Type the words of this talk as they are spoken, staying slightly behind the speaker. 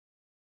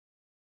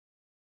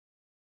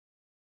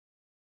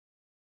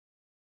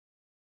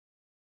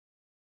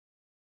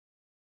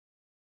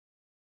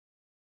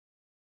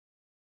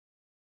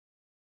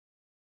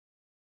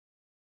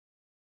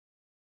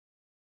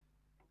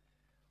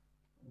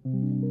Good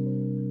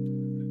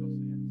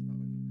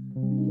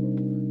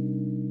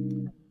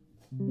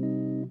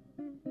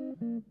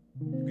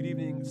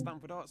evening,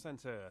 Stamford Arts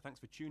Centre.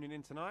 Thanks for tuning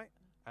in tonight.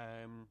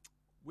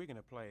 We're going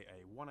to play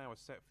a 1 hour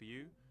set for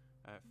you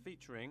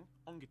featuring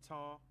on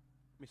guitar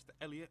Mr.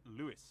 Elliott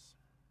Lewis.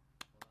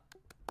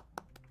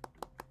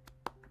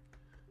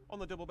 On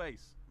the double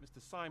bass,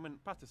 Mr. Simon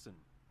Paterson.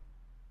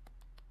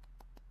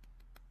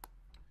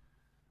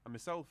 And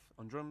myself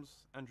on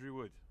drums, Andrew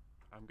Wood.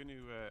 I'm going to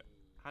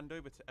hand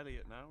over to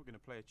Elliott now. We're going to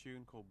play a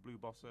tune called Blue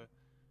Bossa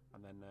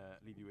and then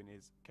leave you in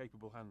his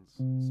capable hands.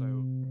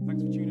 So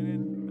thanks for tuning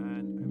in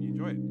and hope you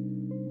enjoy it.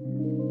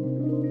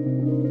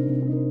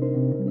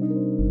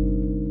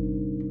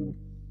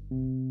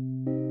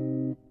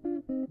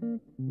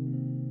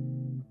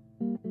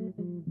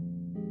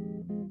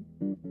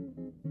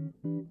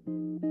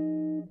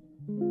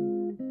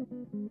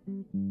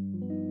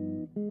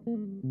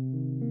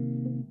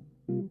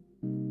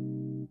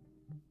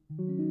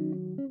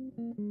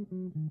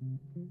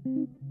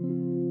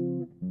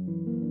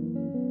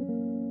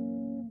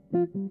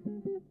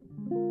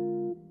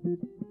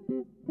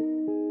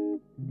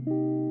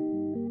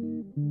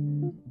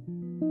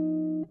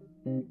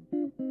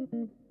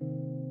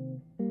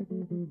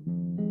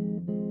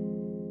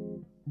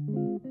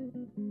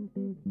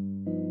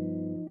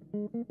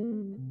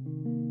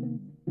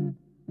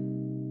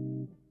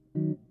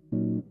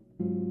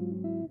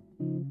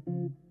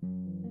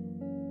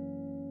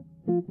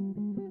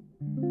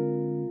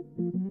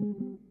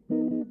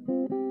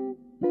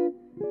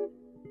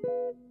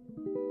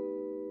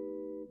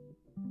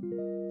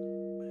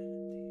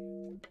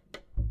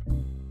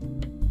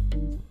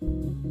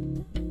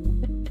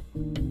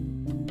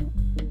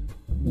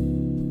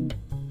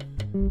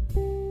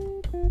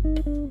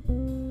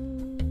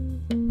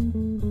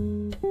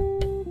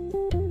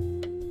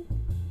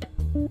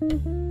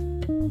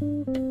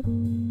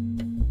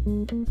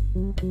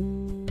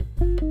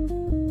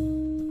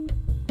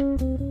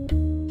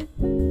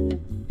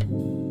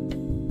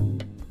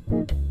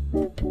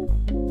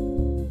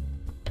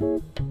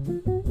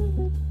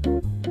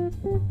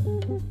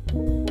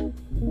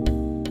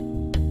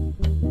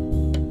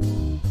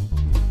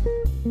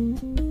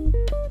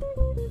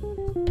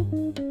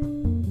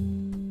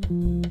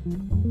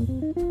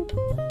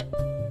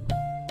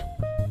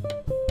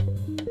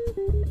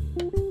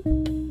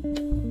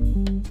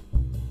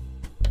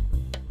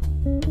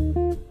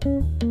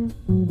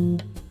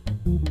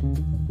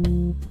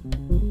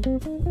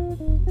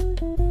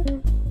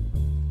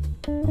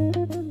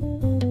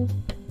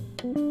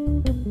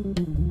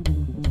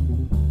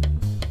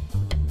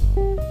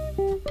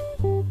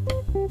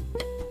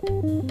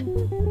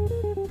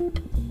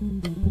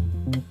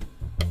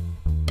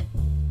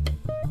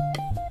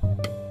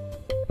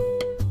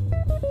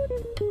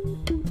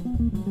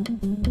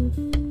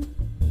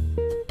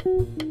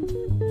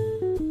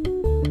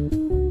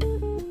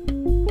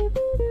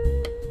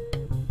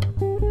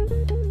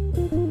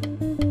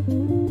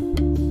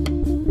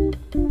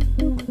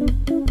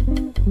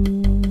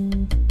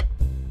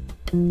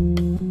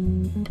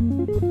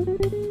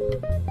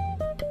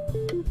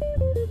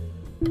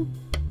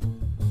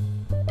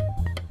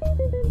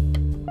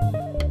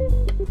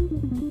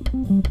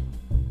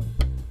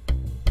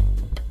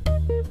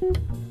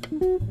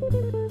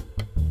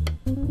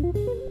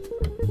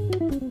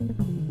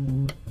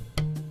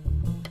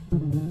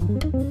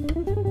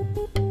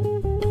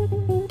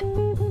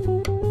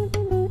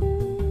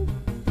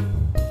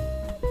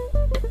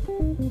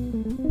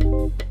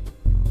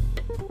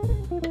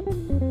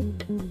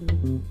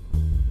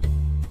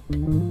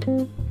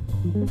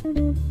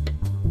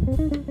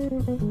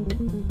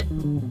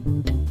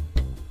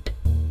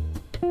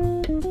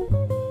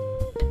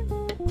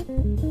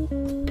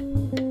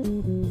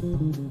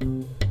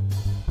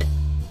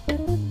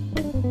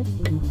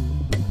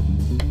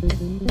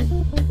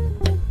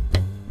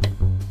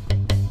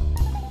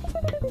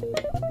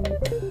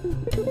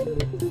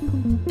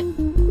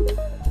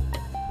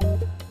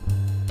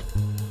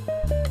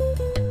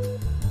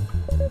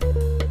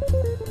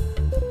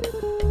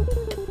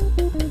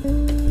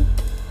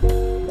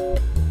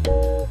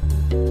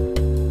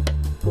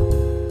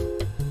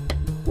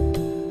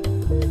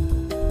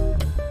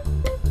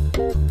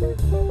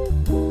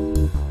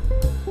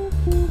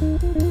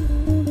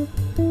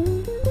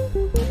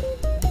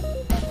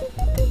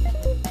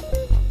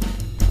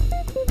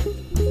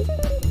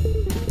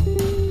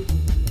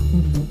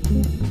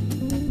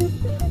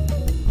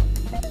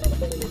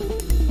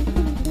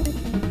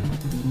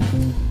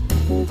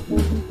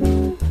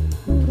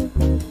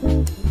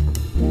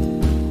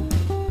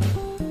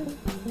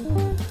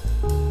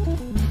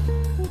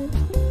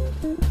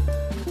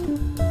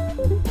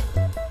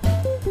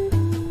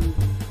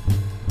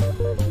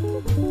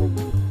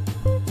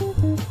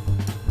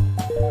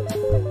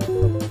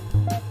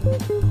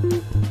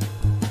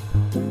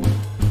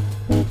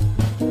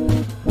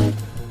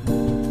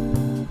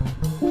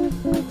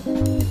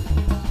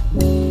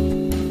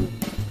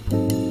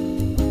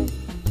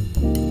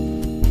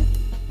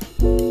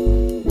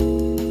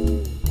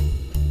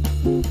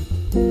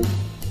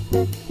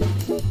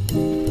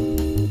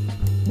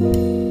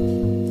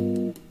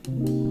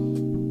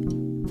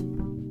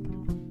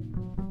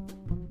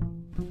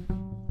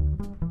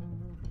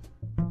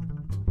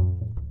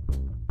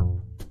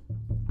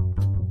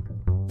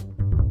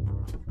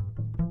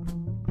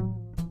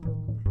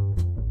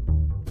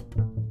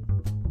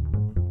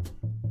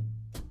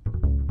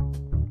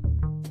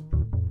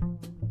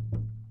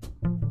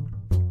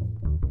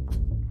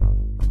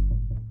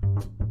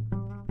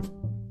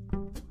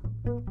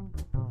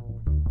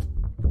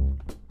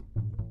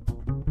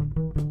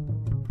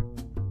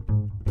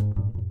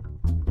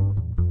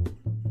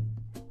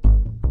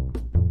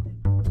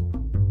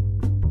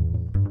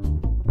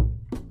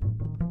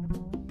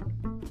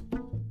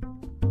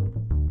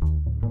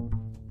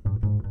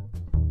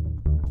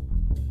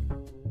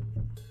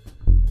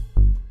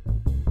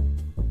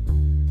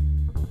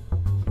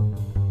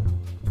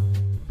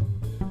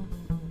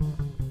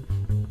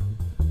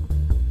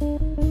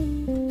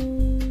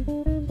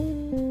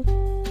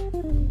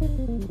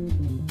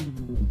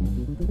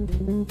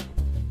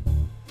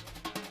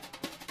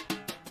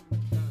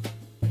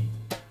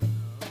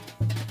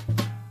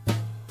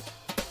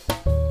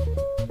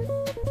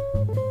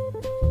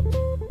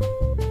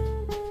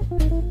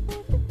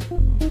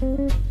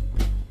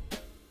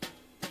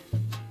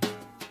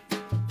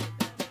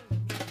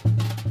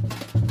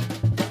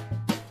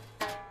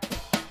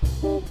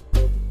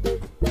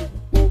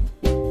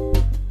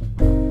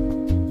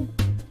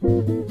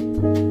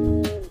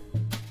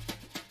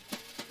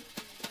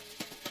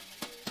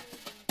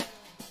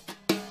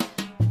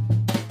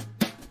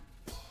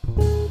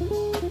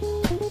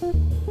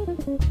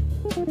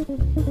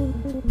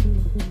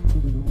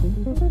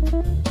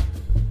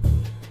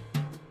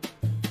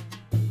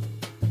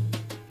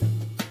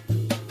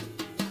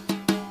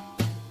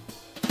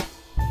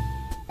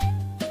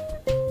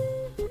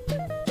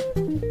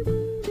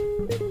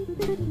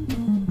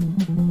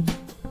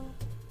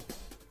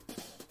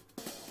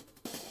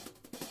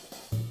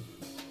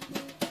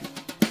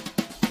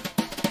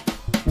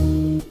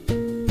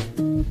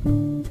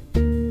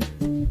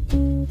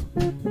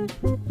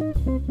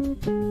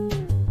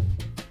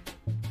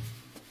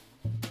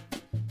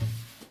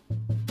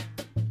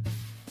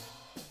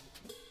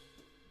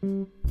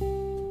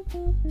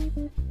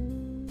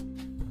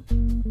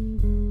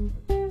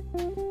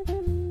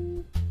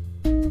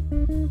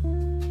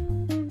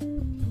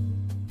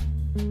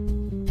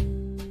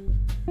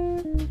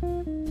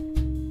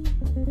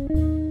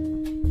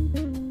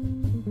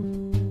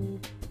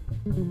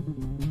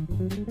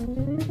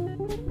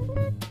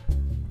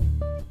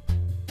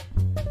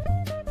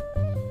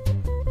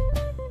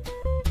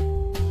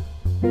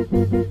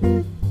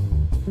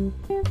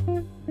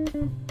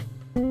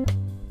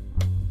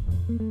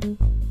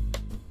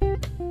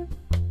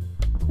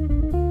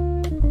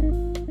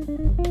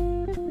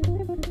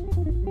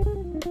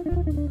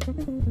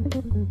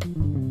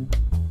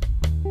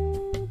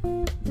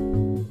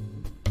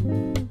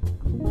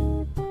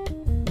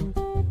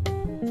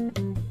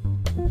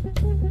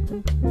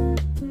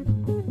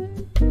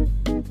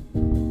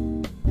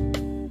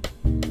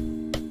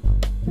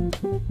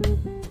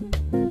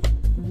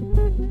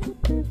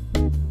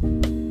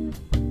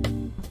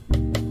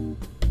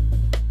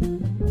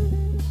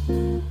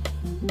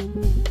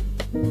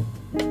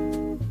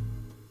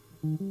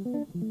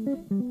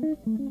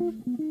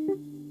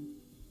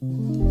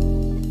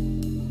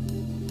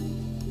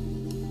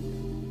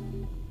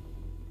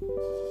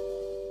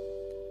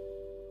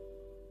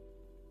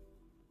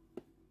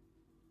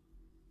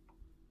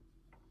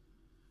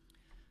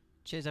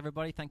 Cheers,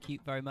 everybody. Thank you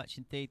very much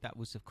indeed. That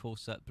was, of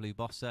course, Blue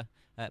Bossa.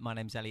 My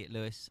name's Elliott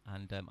Lewis,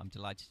 and I'm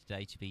delighted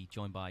today to be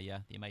joined by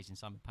the amazing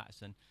Simon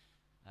Paterson,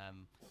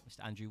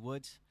 Mr. Andrew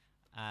Wood,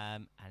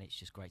 and it's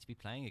just great to be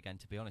playing again,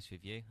 to be honest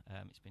with you.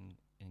 It's been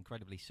an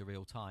incredibly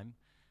surreal time.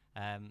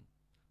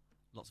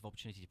 Lots of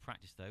opportunity to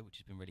practice, though, which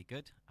has been really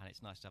good, and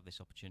it's nice to have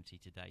this opportunity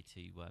today to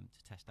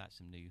test out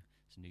some new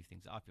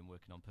things that I've been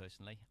working on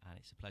personally, and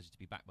it's a pleasure to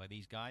be back by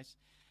these guys.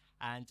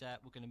 And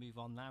we're going to move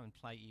on now and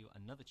play you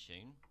another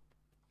tune,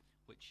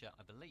 which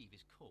I believe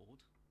is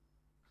called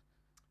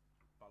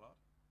Ballad.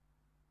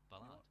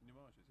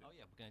 Nuage, is it? Oh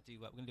yeah, we're going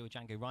to do a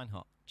Django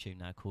Reinhardt tune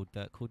now called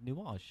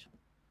Nuage.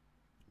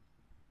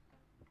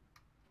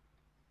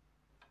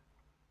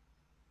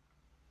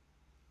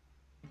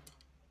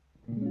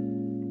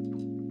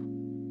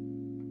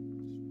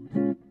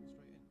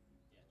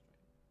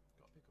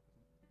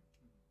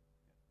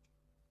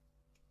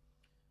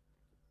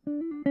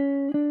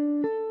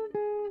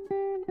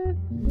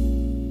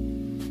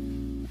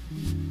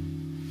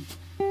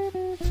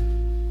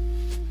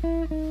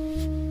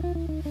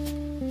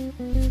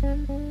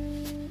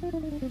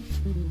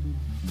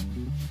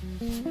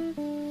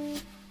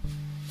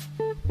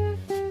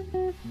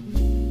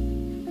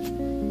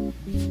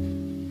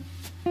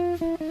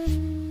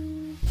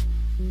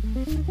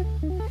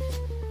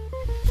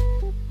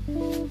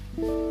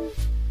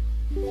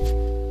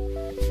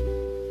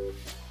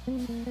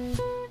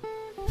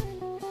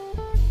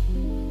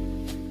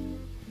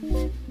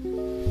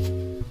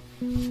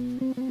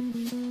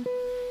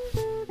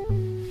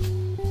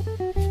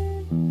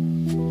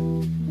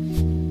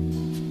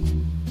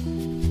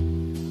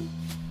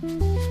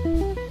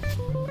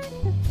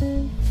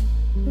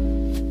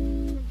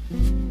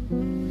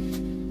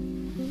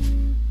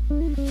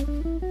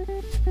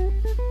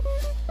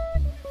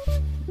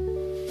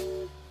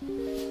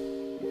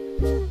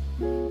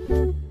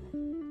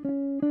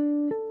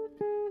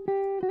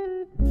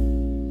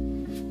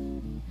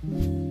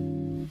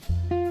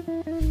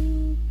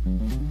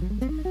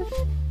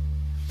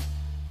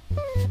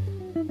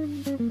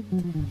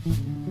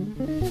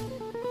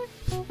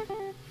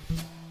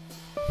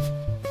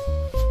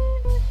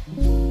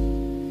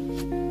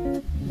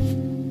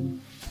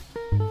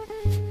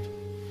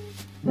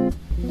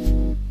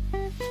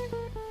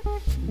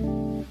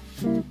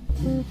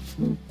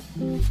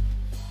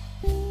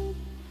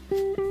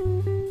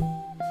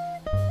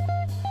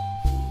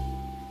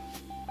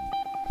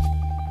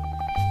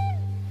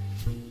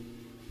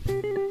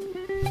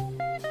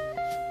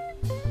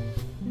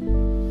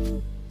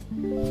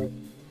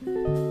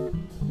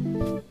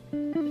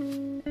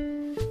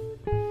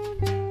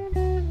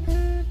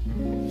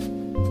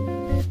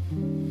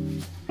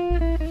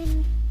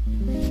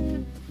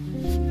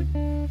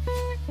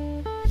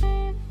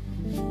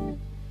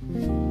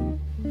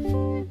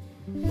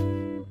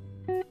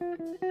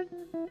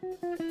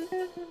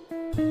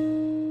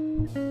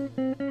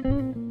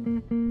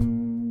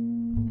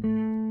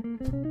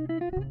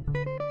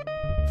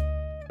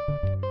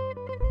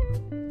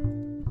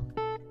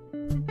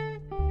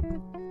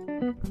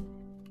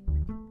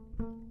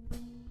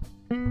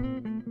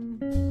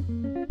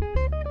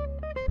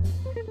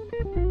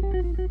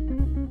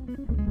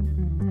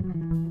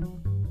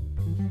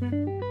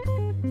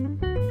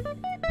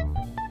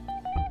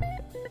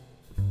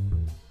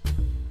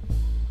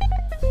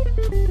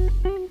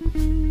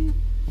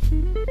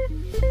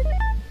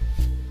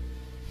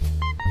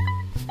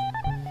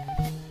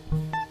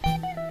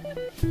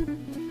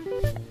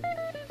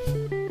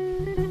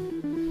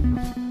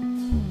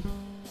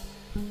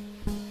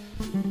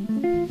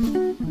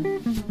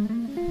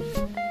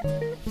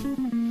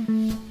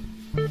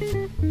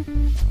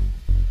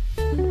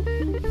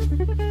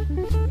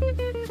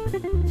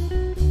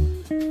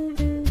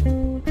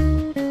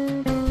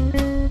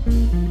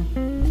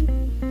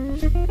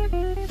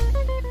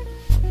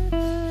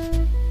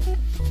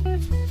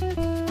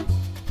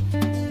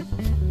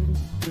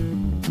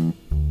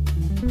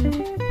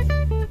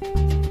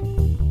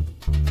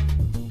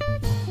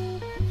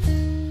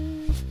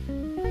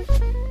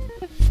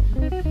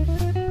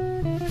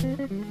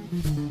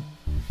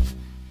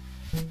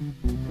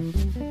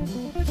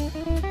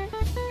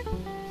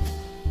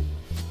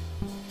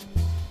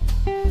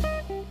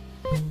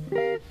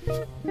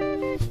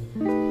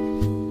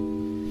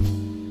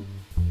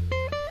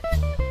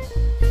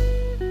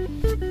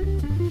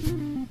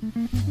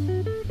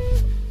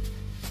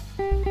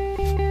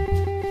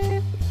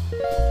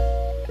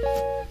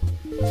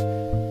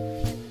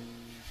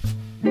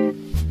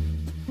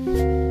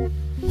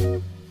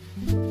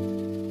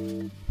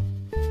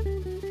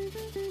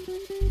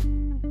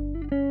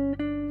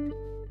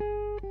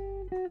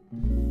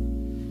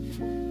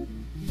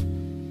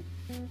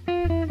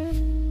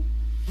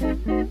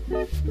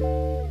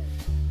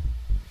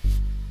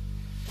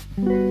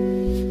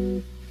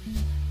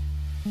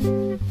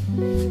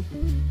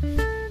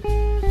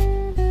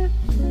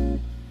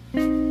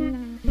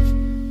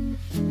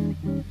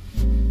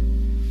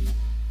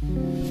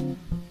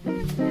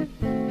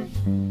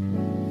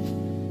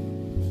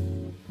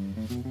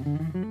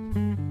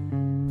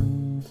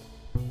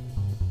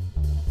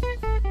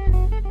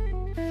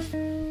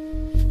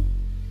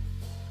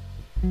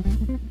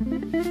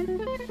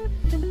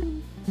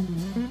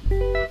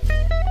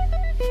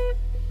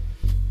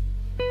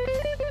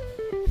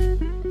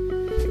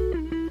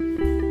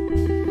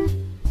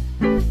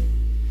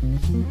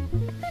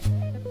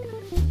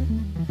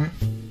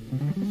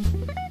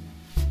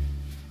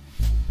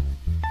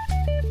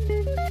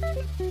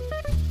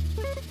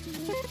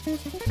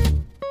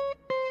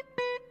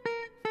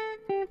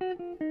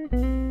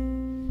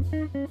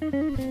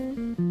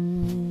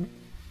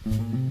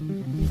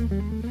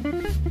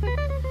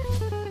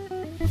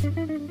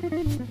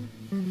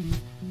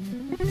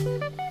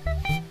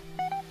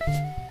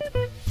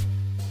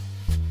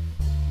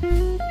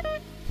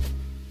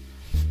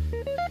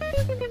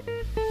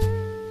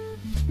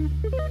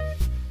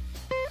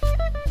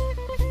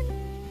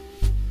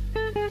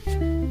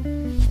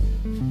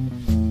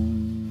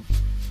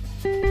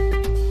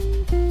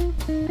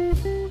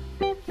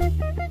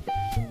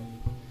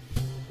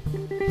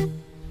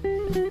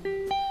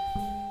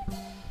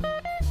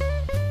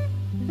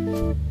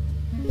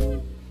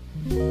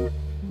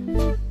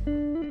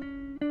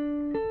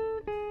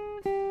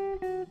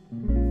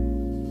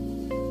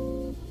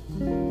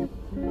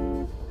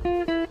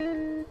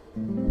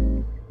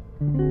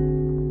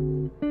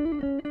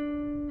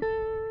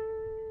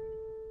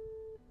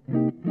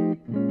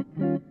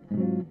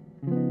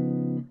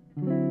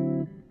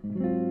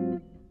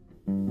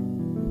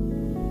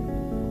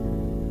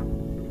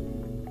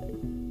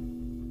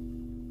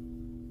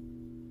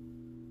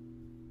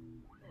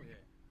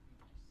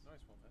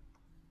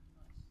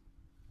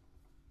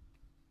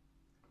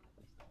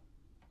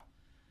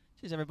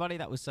 Cheers, everybody.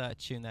 That was a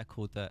tune there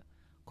called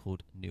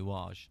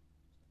Nuage.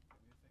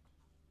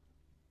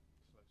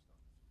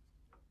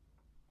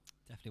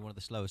 Definitely one of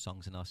the slower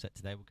songs in our set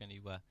today. We're going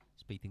to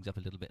speed things up a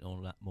little bit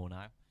more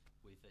now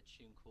with a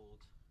tune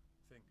called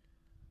Thing.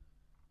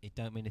 It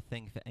Don't Mean a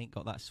Thing If It Ain't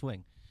Got That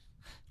Swing.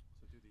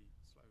 So do the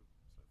slow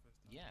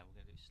first time. Yeah, we're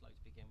going to do it slow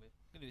to begin with.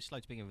 We're going to do it slow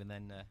to begin with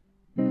and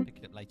then pick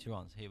it up later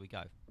on. So here we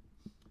go.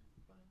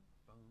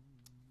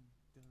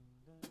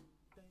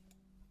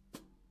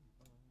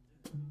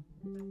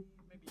 Maybe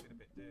even a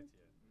bit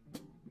dirtier.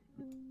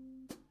 Yeah.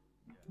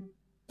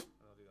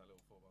 And I'll do that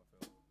little 4x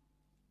fill.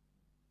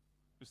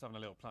 Just having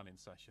a little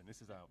planning session. This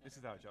is how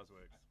jazz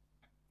works.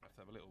 I have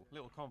to have a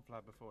little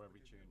conflab before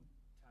every tune.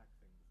 Tag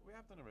thing before. We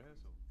have done a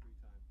rehearsal. 3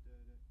 times.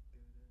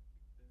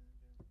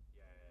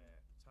 Yeah.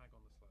 Tag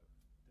on the slow.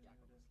 Tag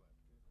on the slow.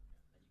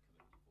 Then you come in with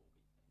 4 beat.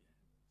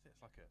 Yeah.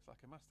 It's like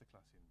a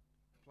masterclass in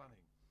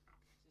planning.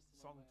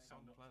 Song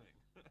planning.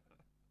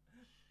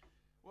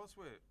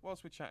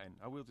 Whilst we're chatting,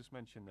 I will just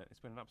mention that it's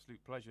been an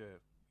absolute pleasure,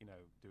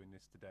 doing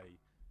this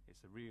today.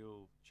 It's a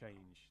real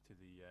change to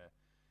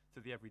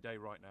the everyday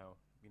right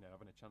now.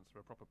 Having a chance for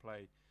a proper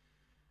play,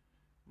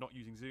 not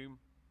using Zoom.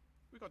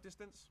 We've got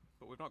distance,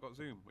 but we've not got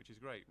Zoom, which is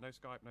great. No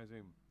Skype, no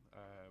Zoom.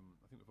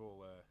 I think we've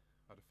all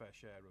had a fair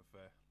share of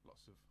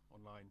lots of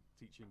online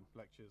teaching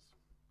lectures,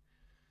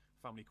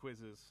 family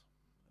quizzes,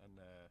 and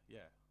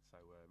so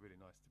really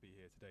nice to be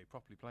here today,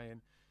 properly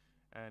playing,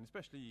 and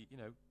especially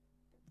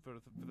for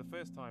the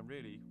first time,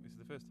 really, this is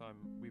the first time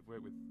we've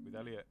worked with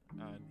Elliott,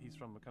 and he's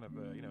from a kind of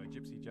a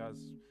gypsy jazz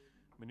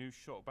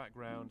manouche sort of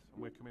background,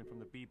 and we're coming from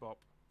the bebop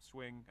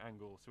swing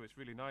angle, so it's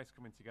really nice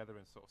coming together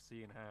and sort of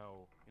seeing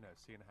how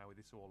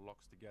this all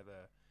locks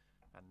together,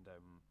 and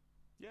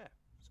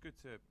it's good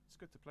to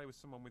play with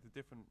someone with a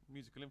different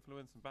musical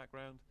influence and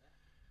background,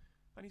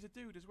 and he's a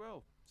dude as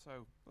well,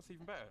 so that's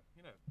even better,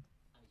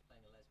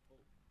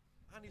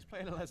 And he's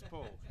playing a Les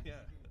Paul.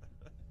 Yeah.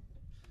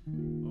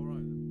 All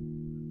right.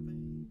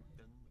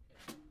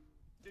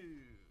 2,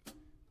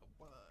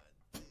 1,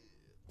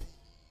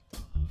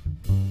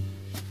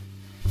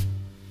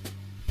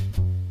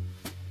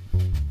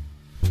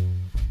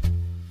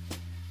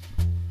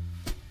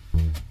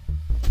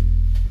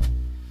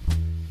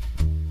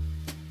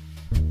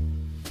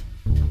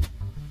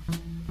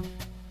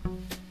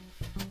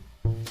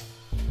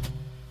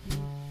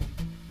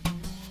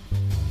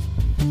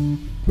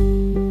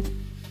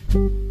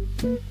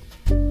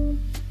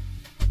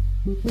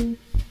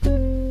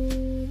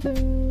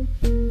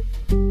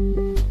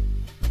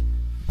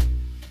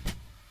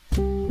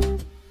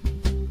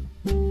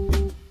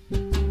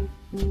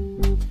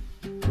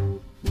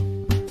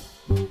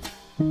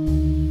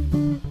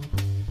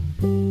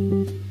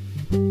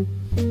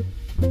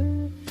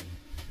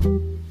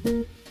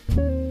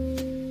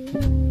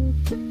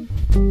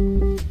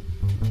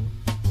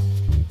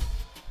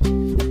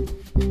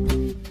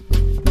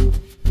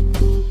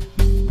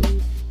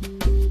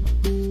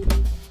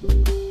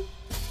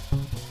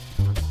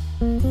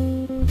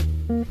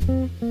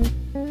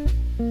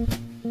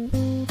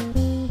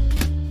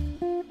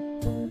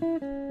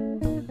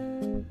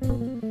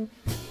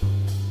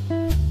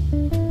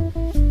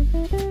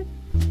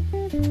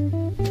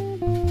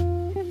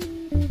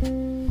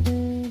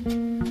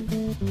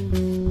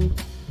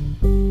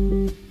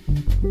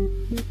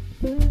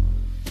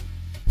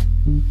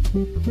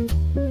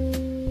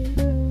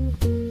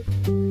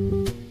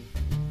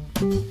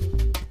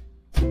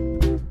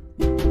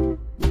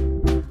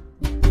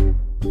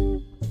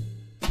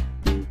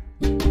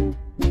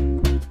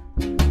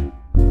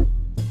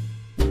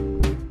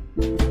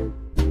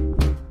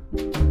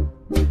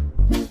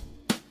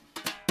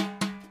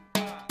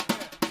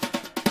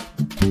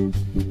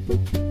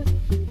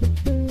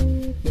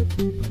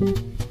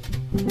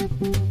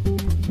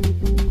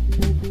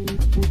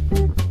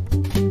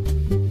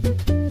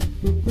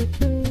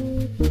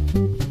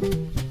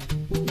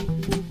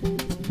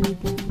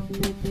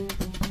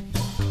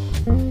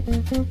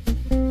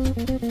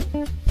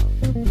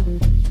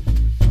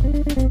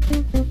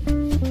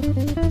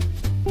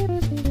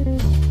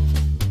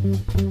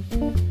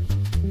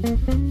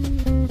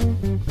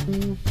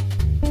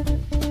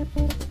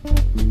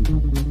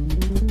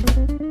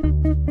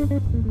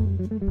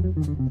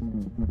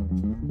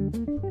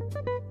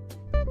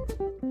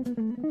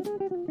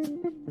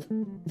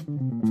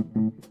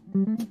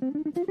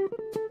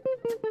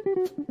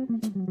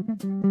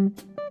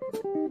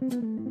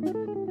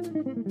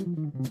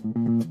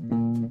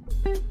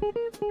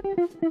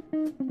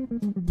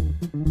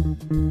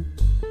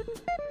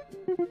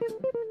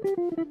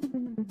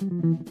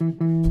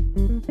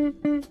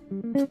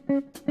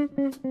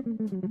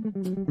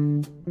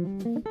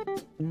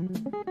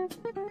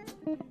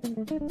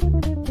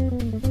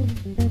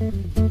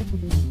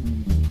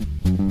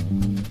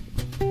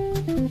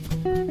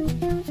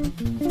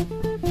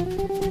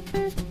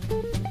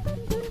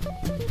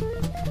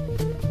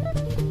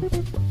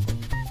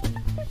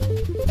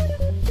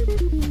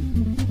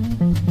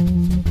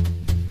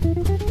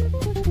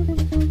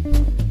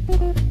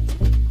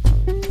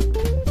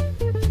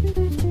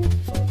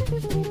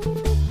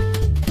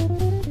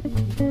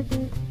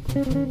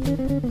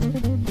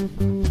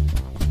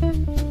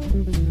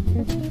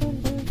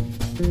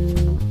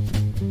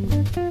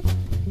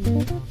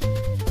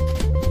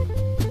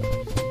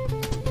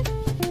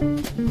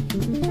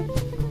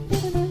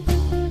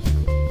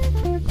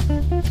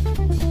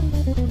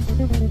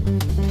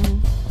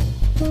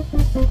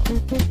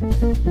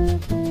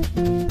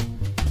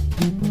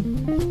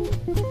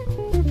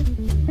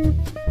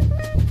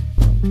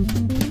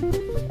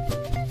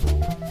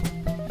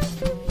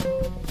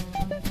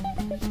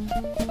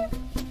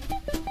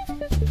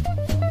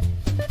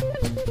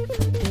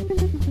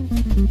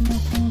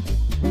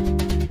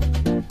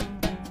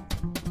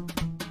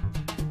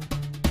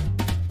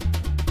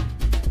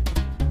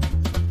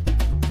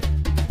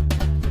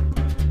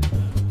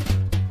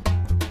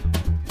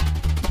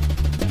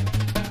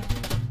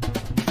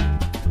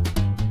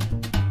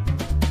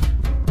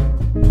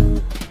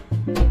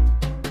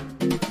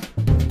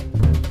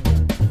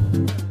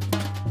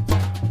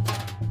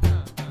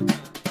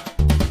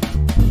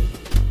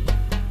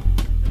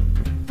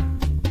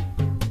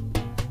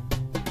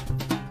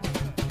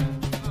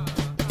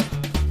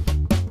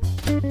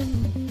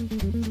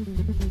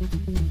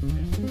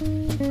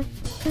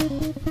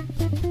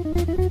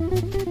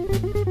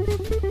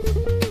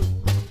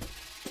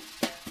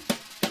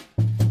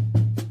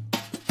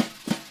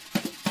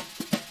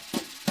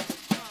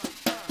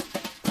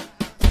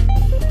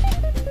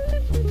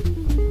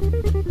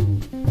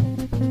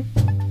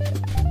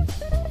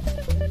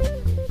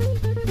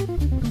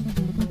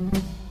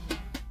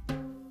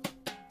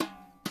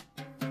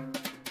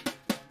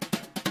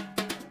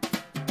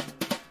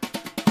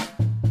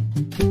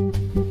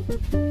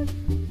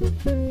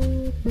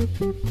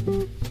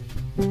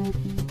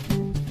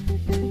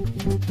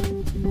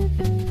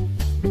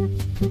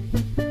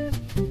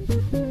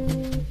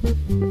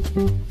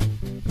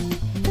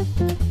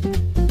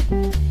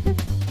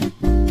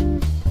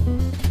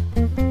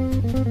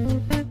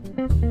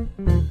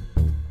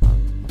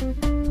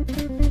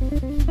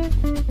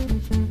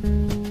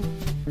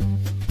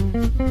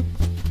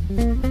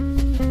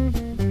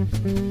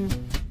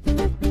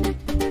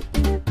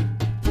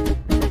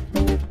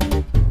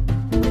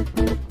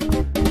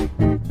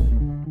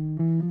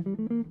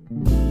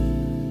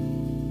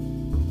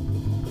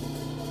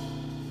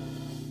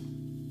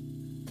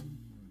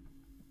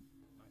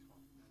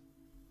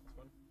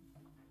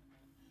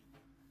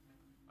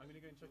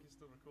 check it's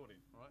still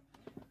recording, alright?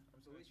 I'm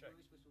just going to check.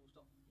 We were supposed to all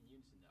stop in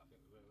unison now, I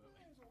think we were, weren't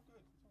we? Yeah, it's all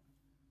good. It's all good.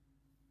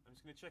 I'm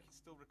just going to check it's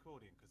still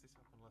recording because this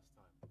happened last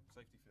time.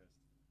 Safety first.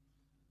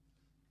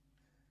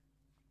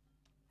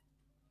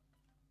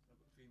 I've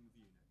got Dream of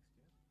You next,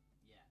 yeah?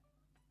 Yeah.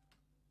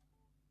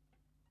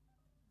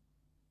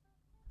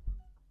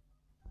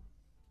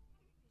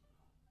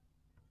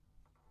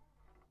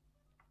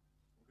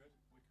 All good?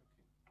 We're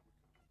cooking.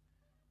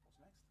 What's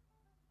next?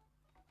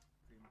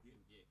 Dream of You.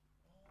 Yeah.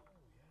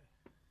 Oh, yeah.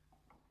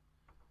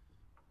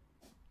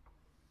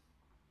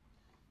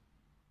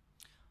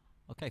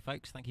 Okay,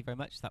 folks, thank you very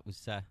much. That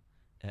was It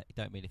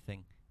Don't Mean a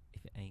Thing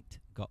If It Ain't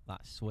Got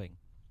That Swing.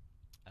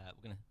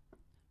 We're going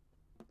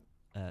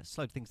to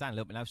slow things down a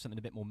little bit now, something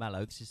a bit more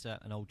mellow. This is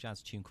an old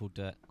jazz tune called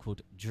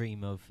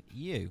Dream of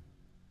You.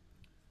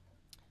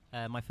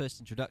 My first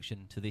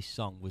introduction to this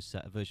song was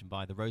a version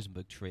by the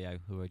Rosenberg Trio,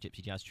 who are a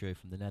gypsy jazz trio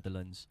from the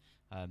Netherlands.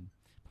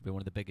 Probably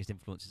one of the biggest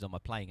influences on my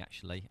playing,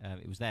 actually.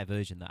 It was their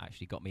version that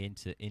actually got me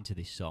into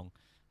this song.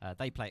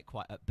 They play it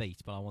quite upbeat,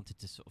 but I wanted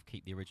to sort of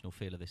keep the original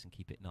feel of this and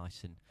keep it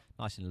nice and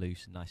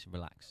loose and nice and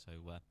relaxed. So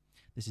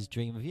this is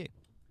Dream of You.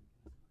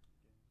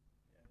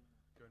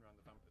 Going around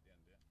the vamp at the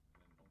end, yeah?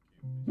 And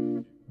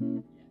then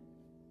on cue.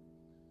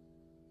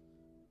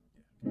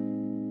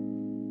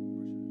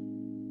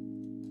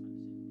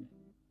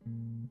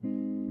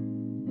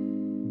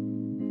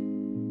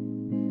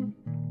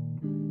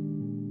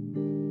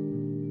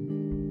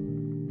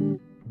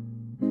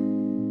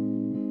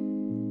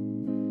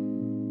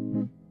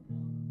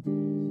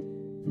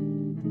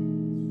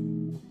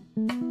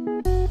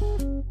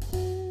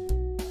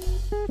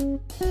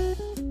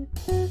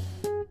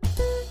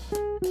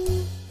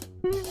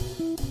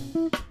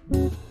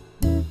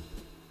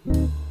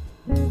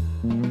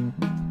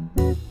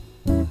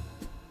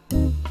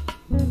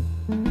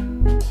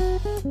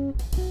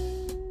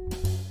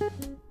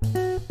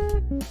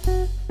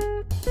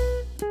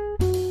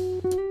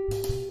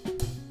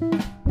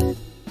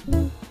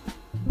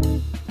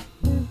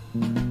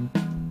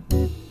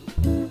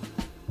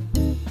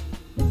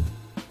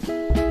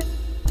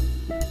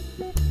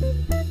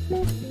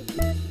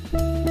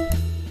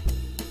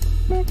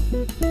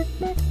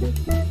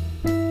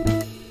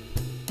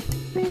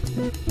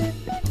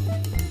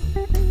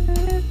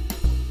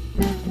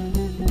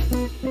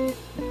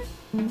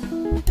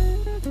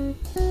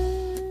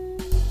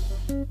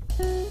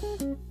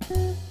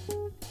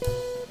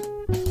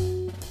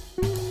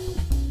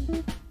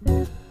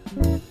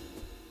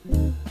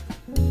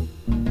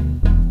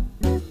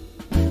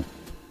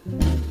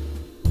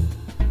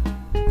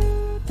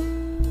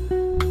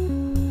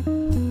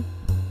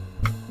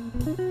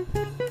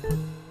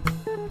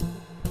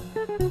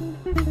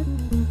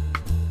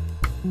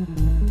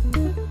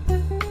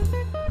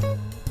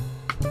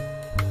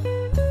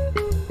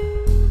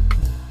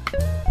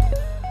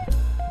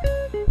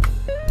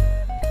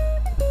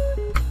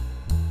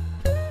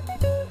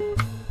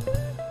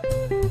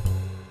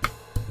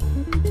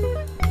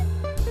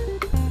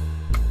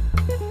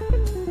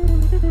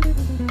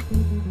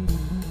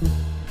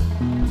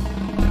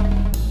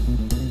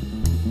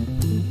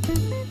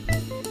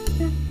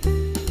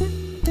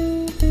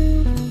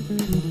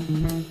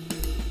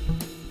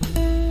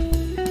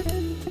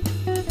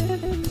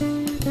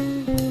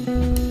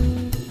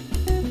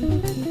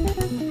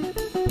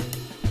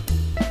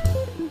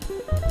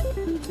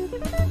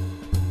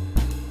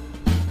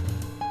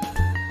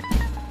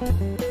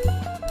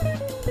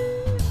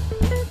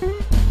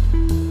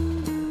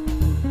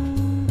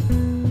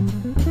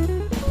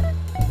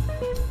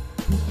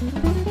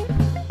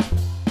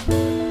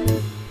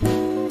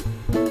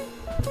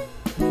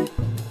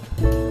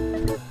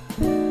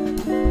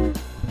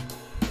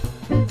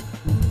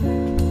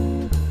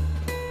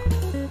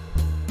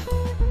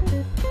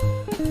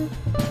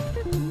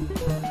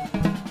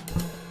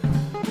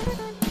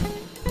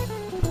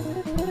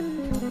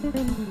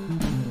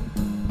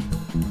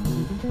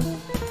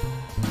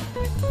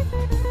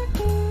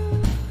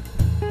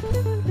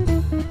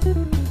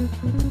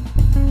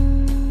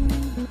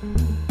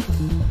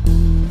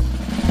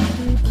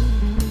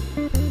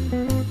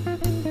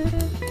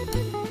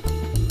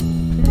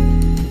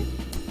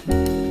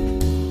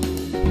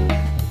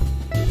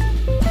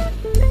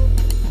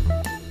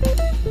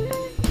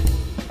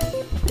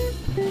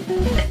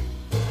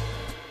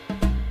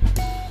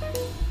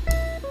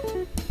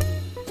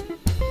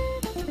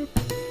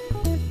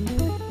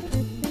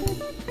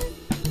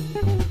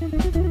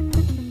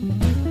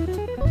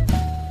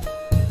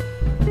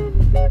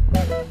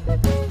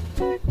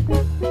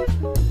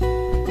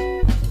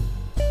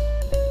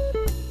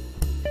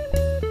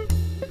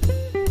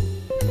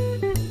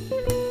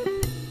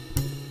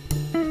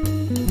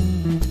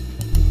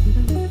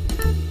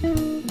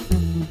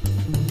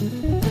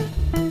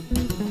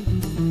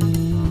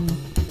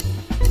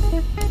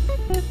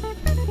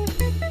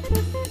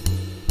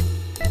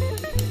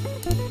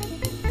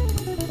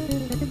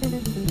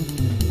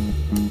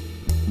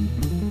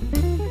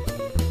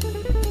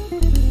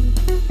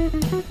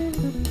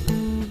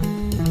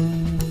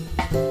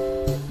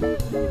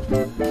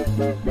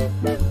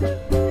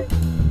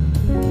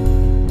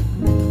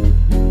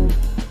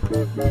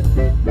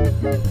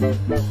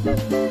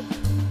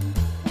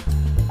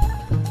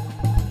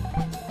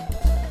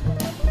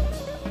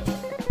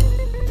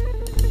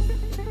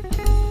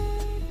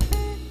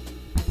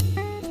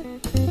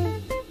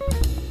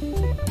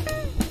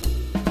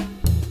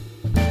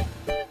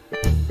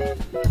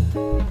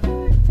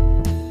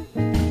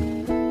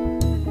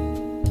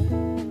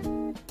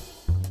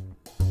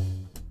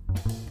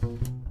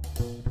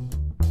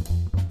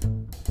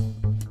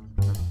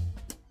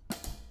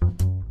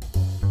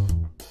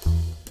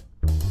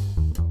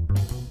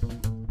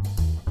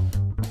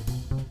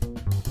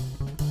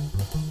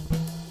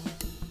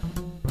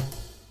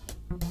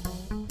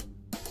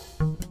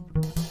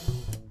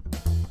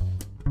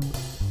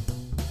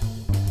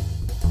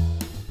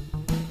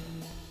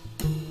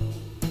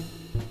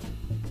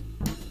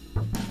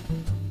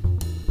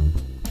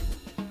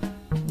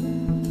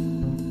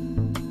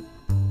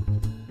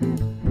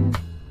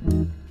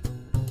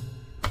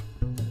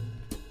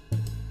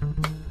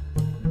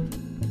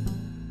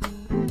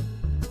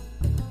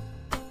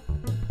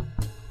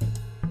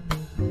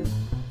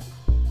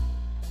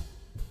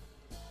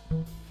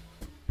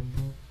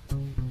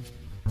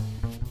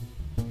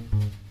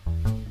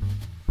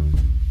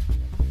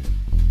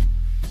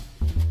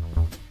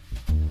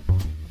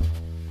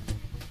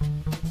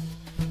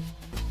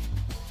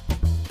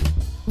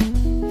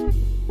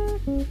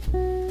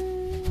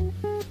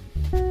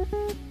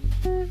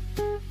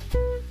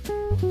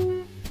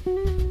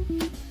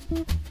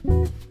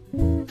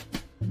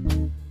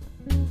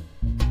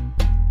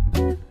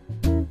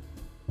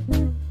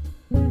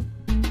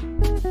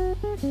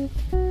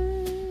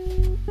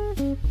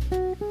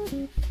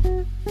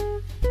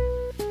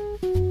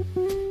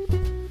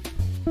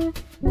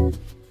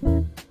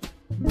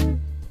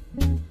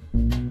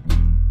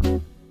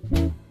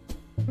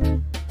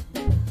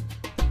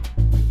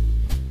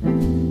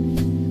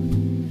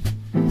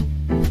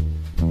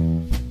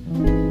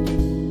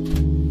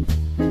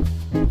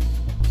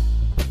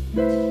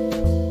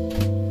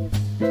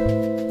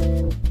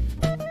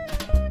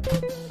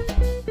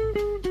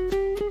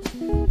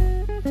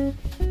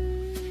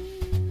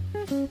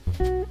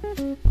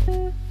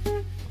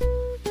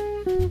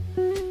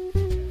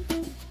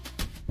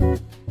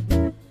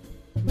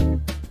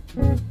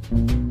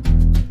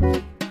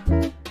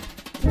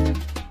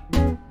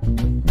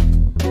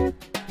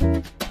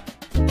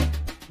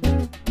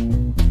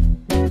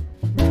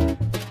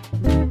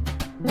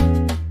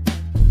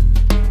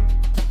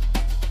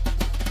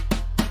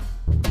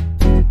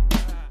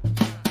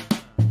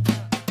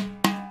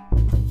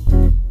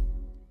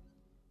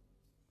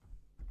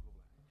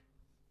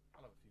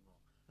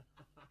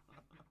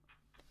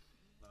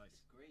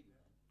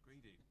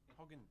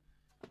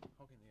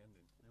 Hogging the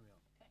ending. There we are.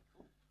 Okay,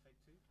 cool. Take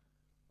two.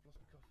 I've lost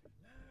my coffee.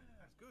 No,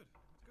 that's good.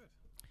 That's good.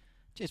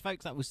 Cheers,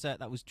 folks.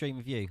 That was Dream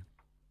of You.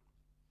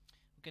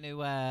 We're going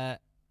to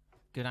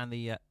go down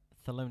the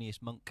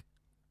Thelonious Monk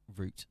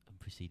route and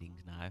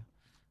proceedings now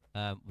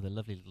with a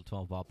lovely little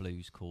 12-bar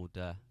blues called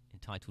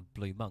entitled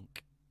Blue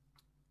Monk.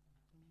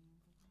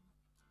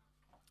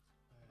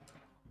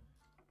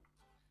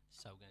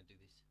 So we're going to do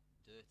this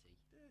dirty.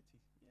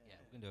 Dirty. Yeah,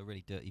 we're going to do a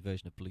really dirty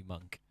version of Blue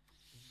Monk.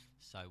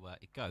 So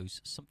it goes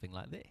something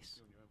like this.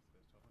 You're on your own for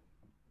those 12, aren't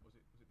you? Was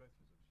it both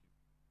of us?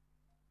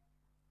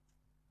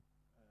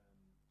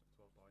 The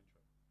 12-bar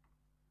intro. Just me.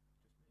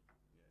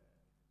 Yeah.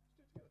 Let's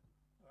do it together.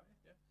 All right.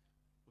 Yeah.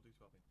 We'll do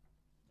 12 in.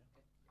 Yeah.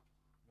 Okay.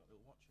 You've got a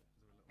little watcher. Is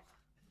there a little?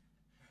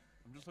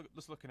 I'm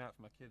just looking out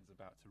for my kids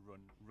about to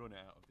run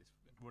out of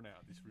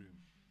this room.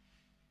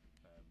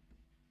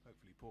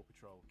 Hopefully, Paw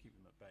Patrol will keep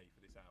them at bay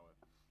for this hour.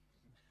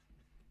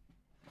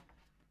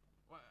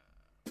 One,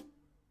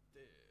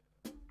 two,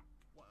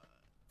 one.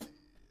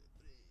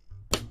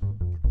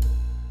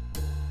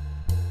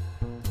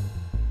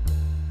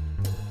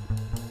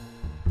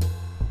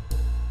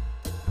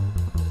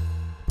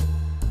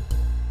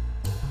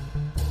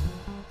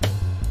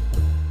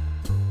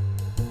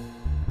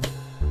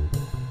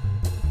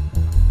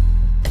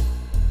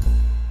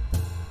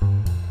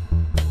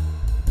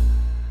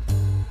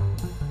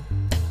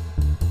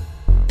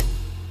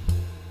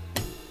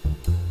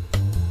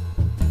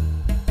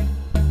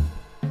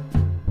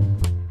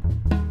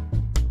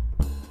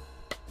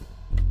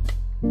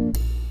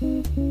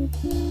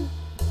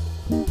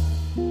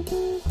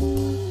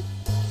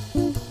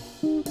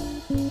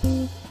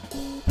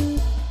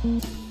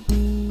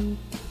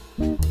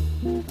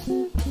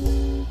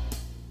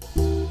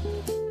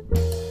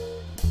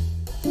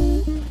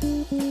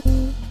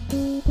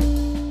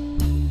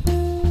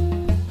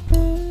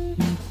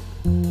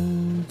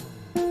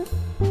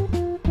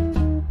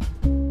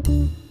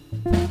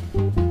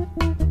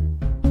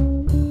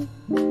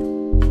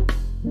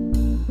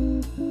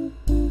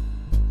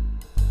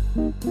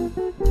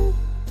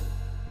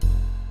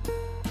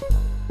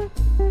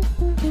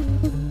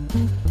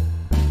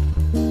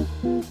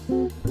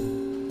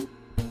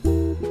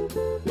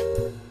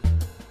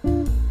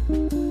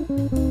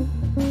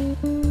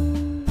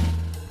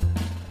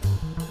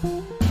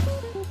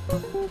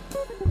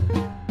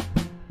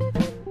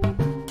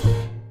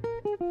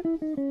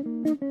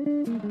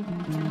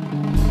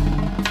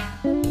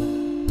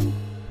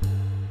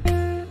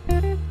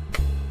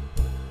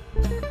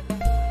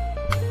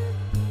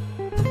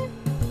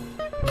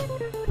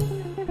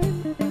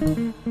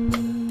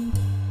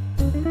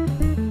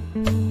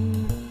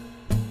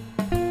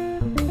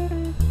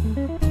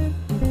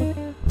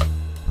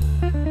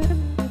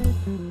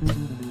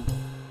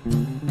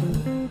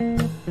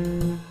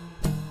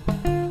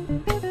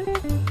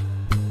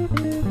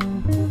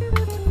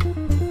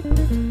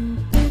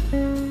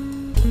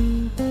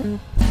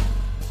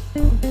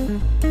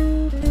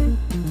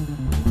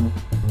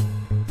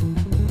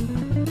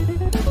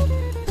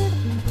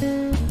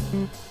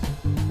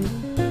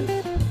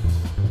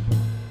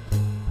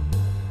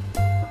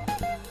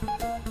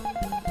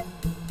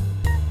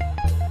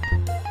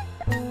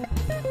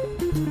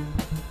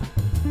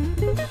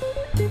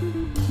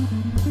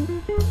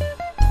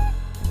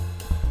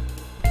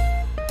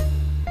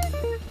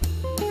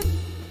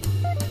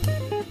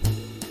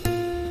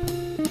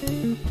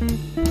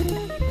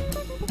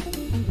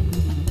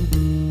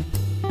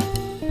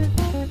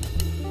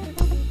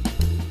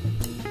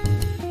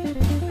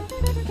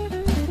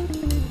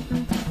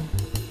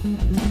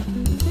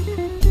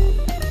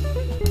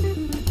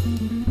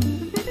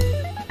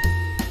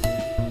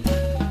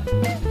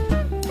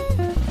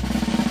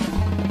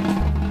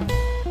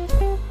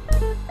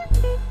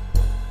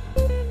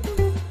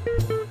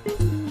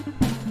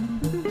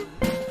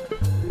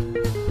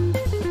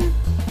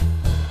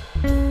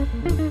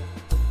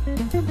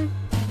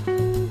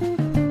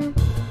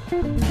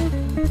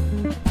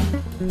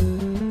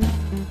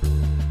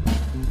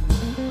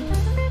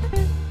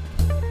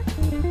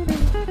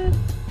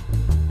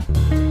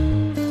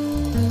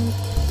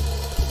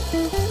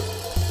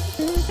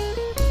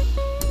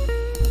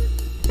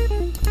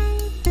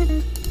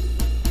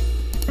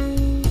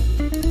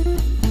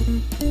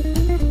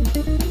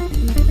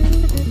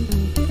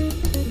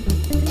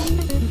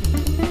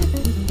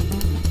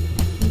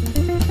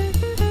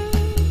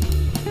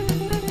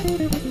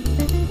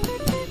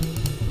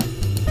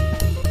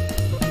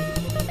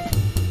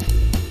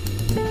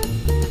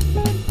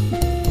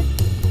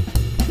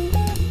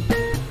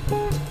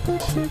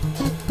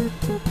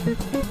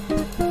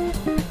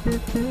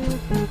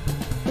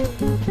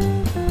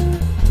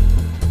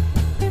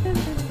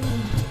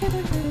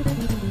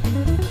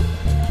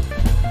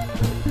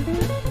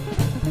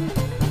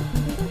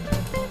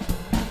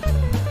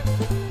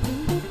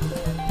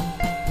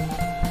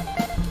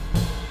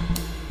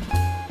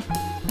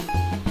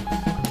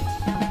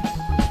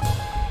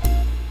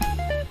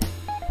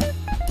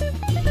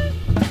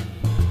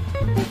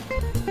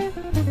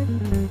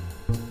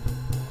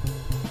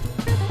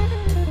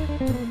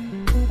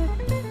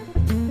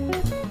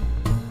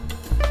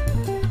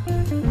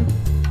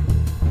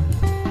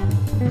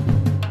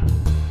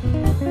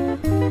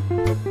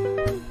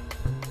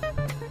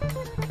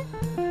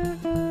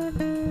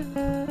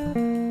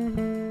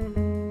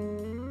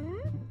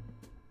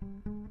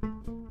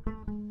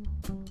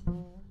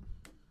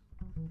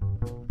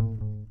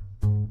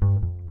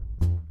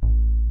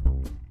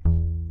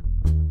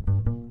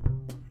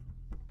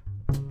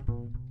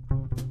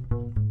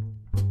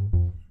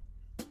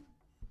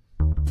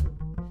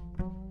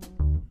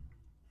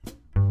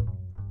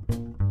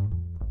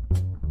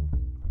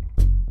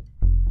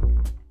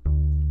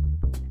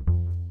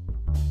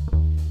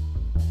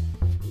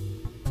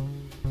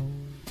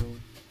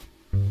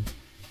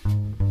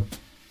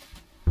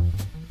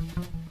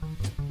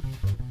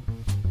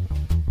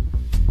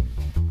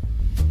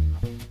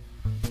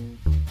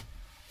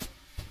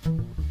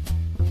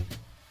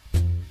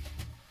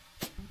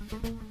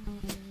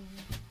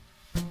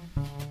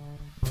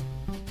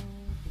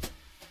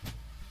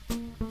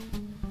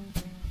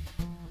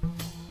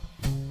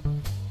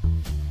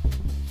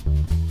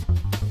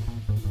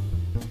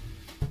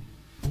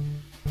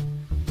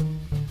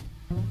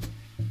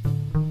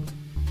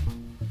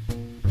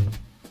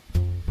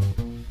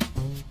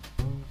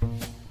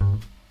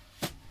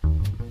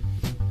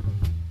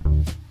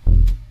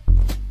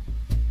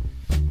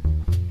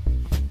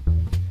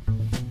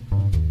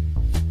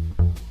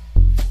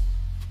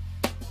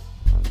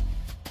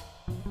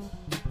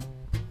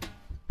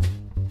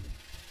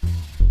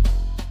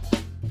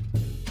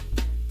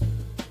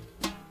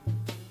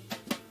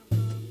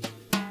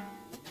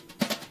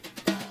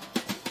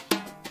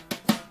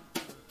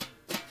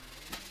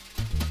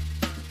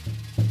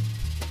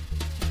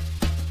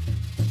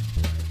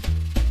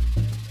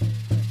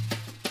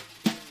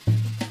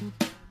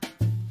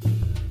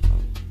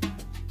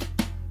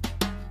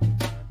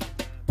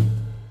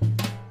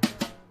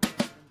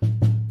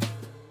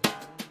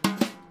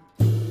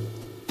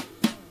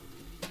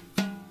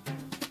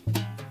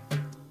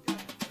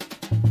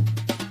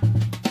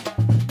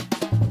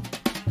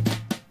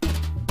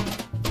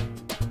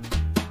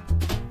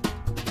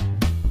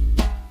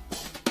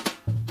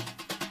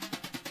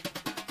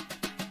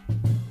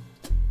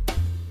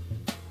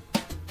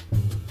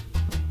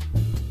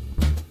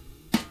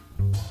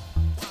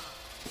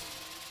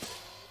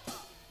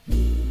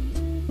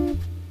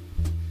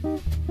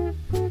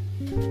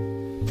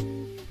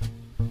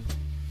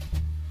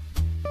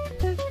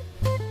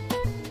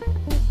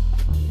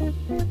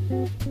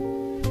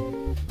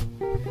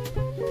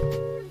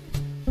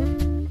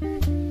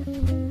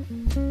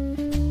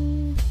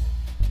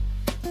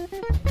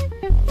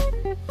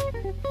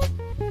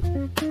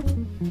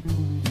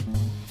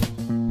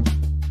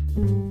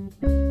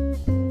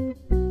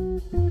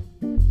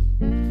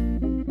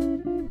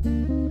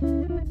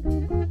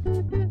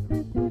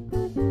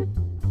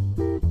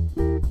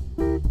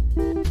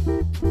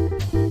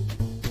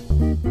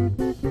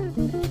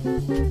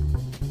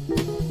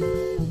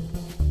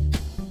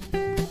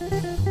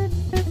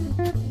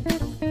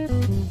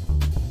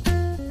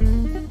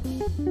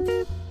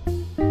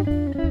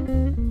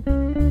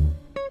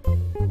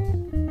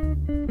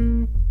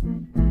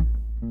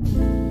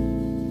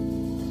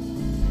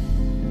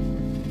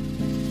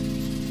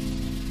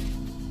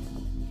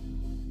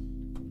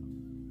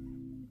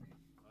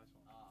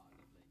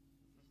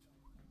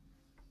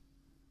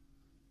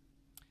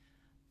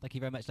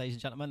 you very much, ladies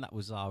and gentlemen. That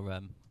was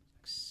our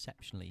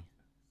exceptionally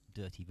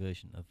dirty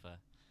version of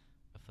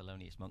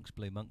Thelonious Monk's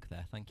Blue Monk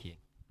there. Thank you.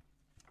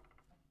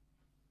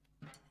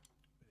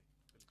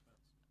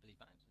 Billy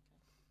Bounce,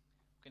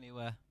 okay.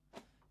 We're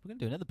going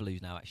to do another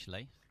blues now,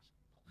 actually.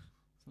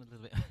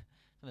 Something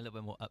a little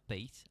bit more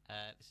upbeat.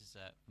 This is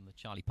from the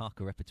Charlie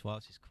Parker repertoire.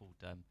 This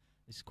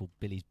is called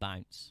Billy's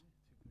Bounce.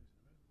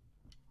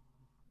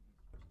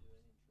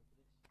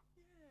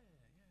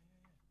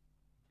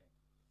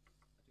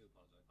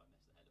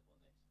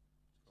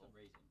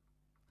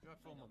 You had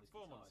 4 months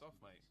off,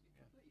 mate.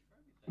 Yeah.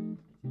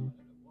 I don't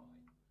know why.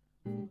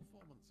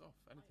 4 months off.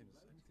 Anything's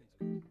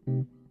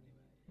good.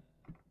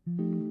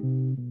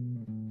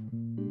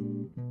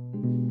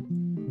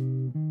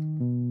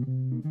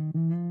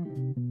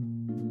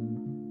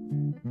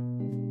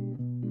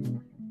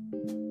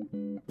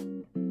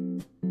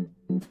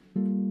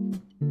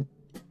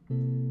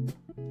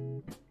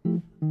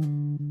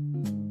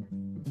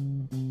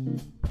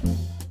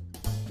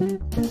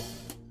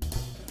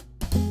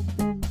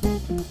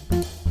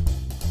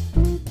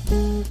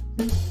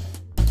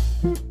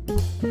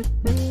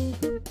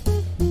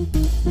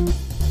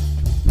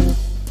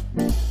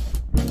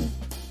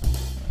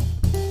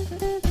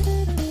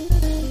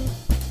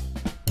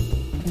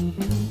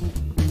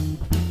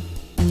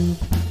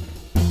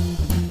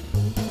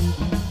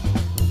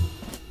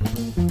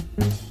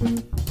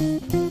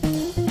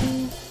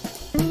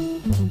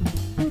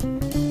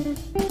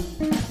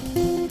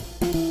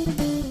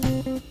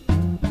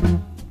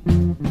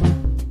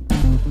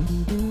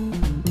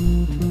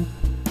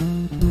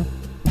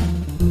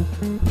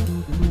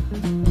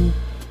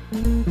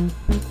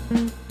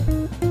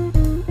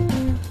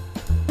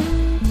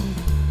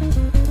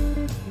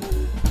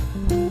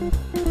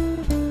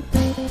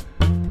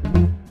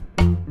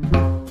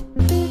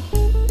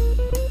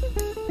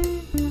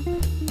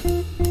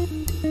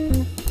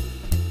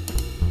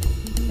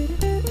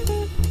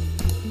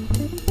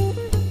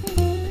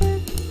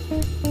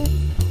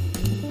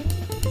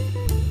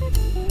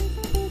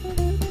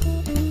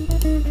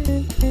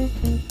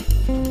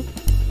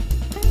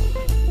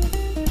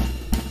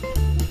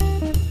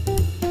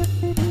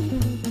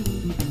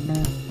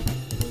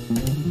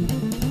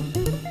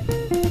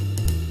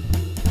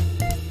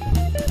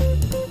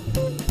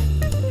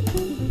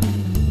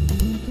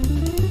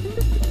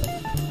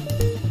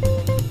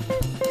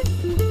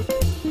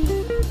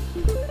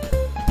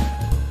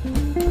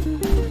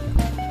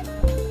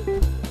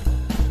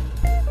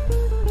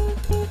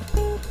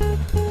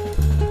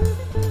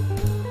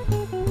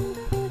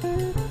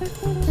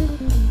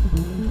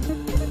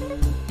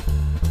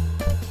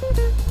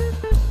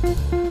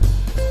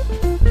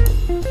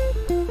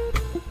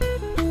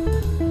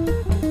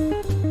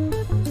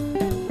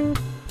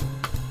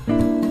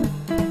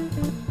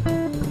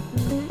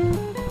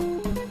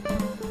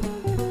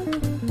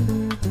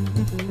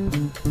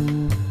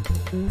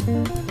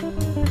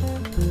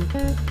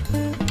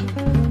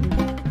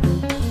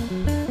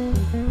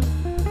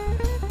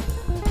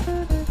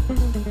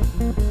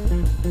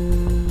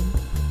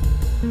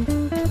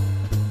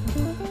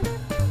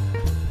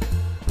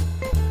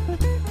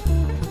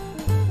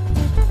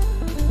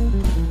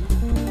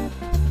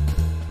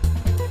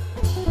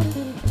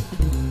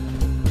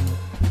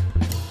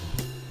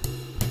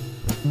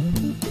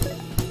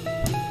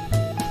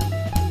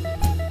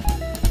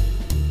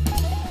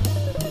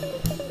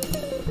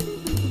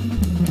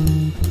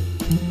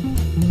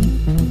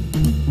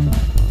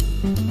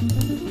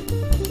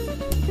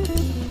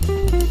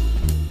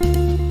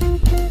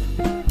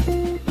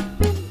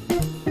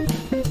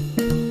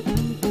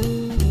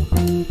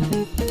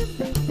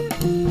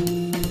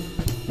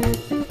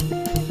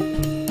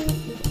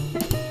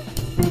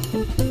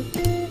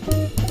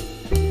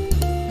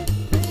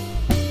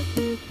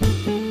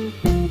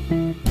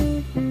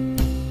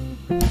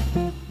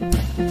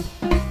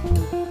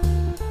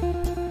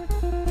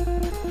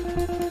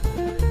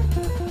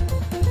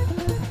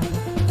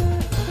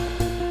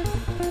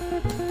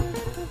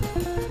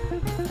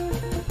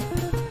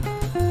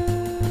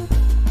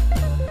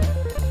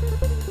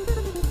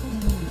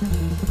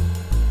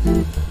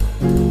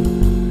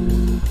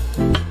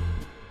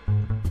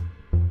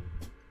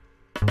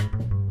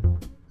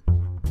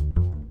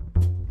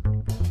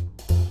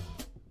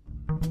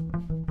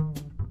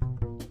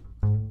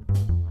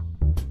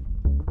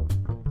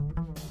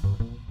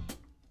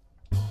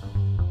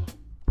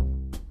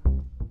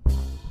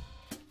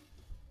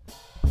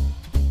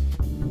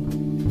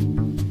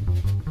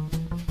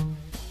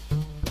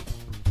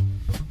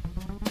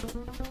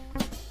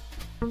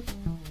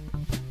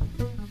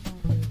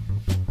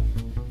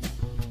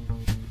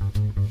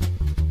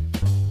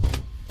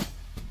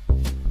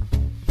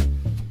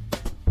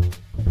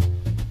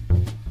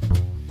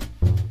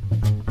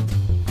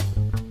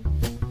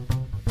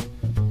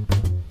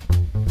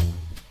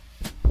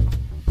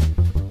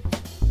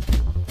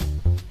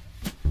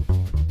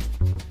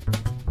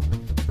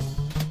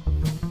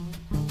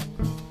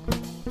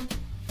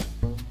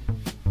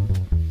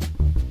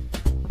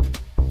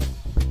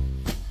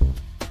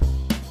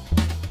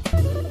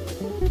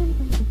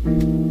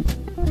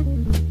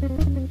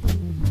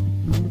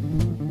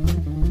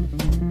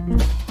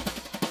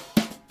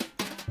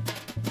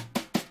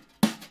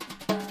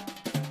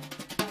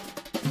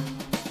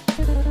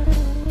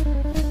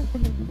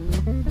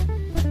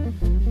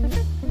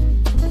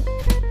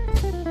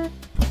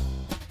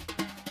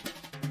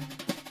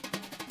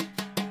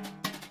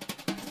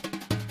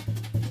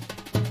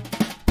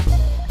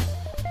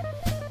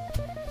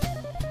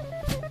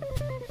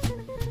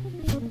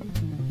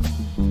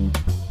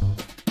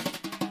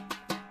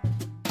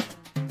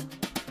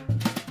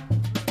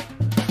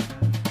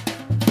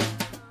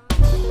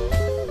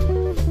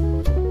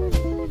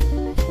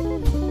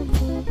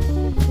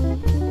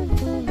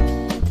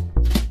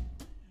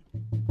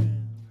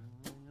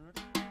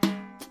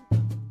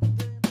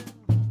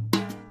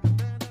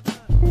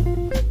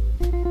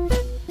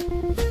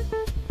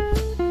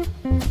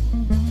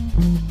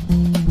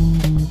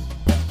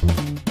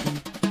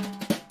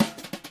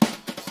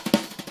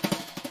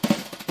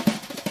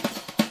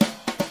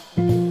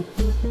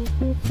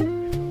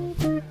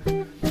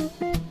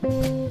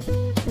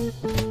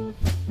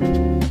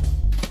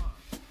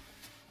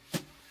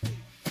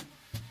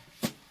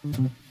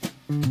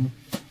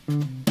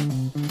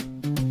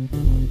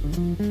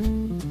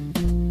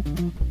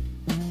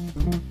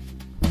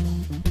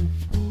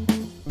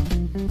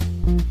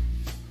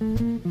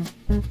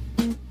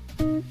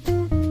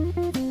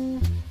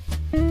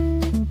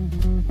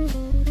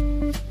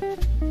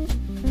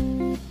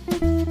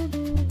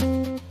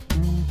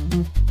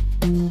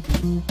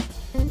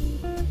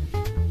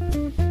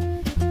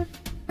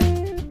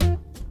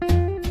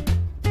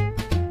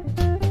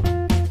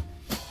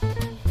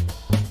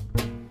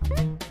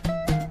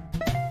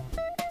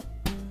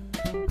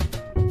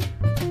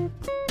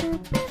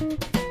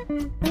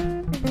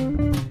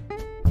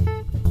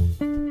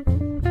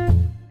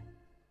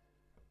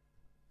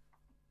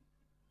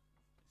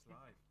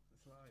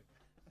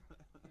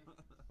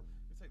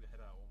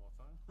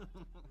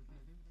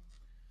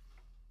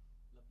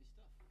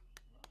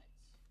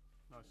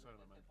 Nice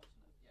solo, man.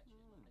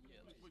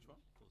 Which one?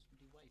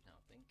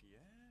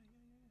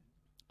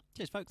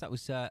 Cheers, folks. That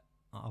was our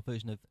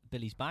version of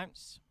Billy's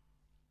Bounce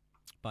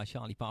by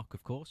Charlie Parker,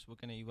 of course. We're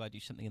going to do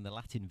something in the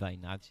Latin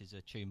vein now. This is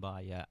a tune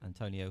by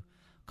Antonio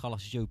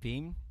Carlos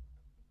Jobim,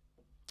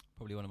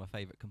 probably one of my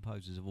favourite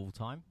composers of all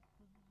time.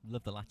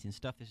 Love the Latin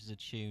stuff. This is a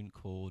tune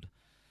called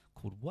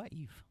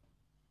Wave.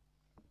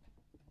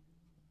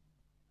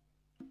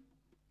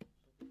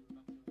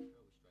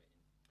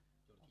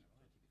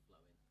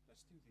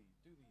 Let's do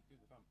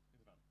the vamp.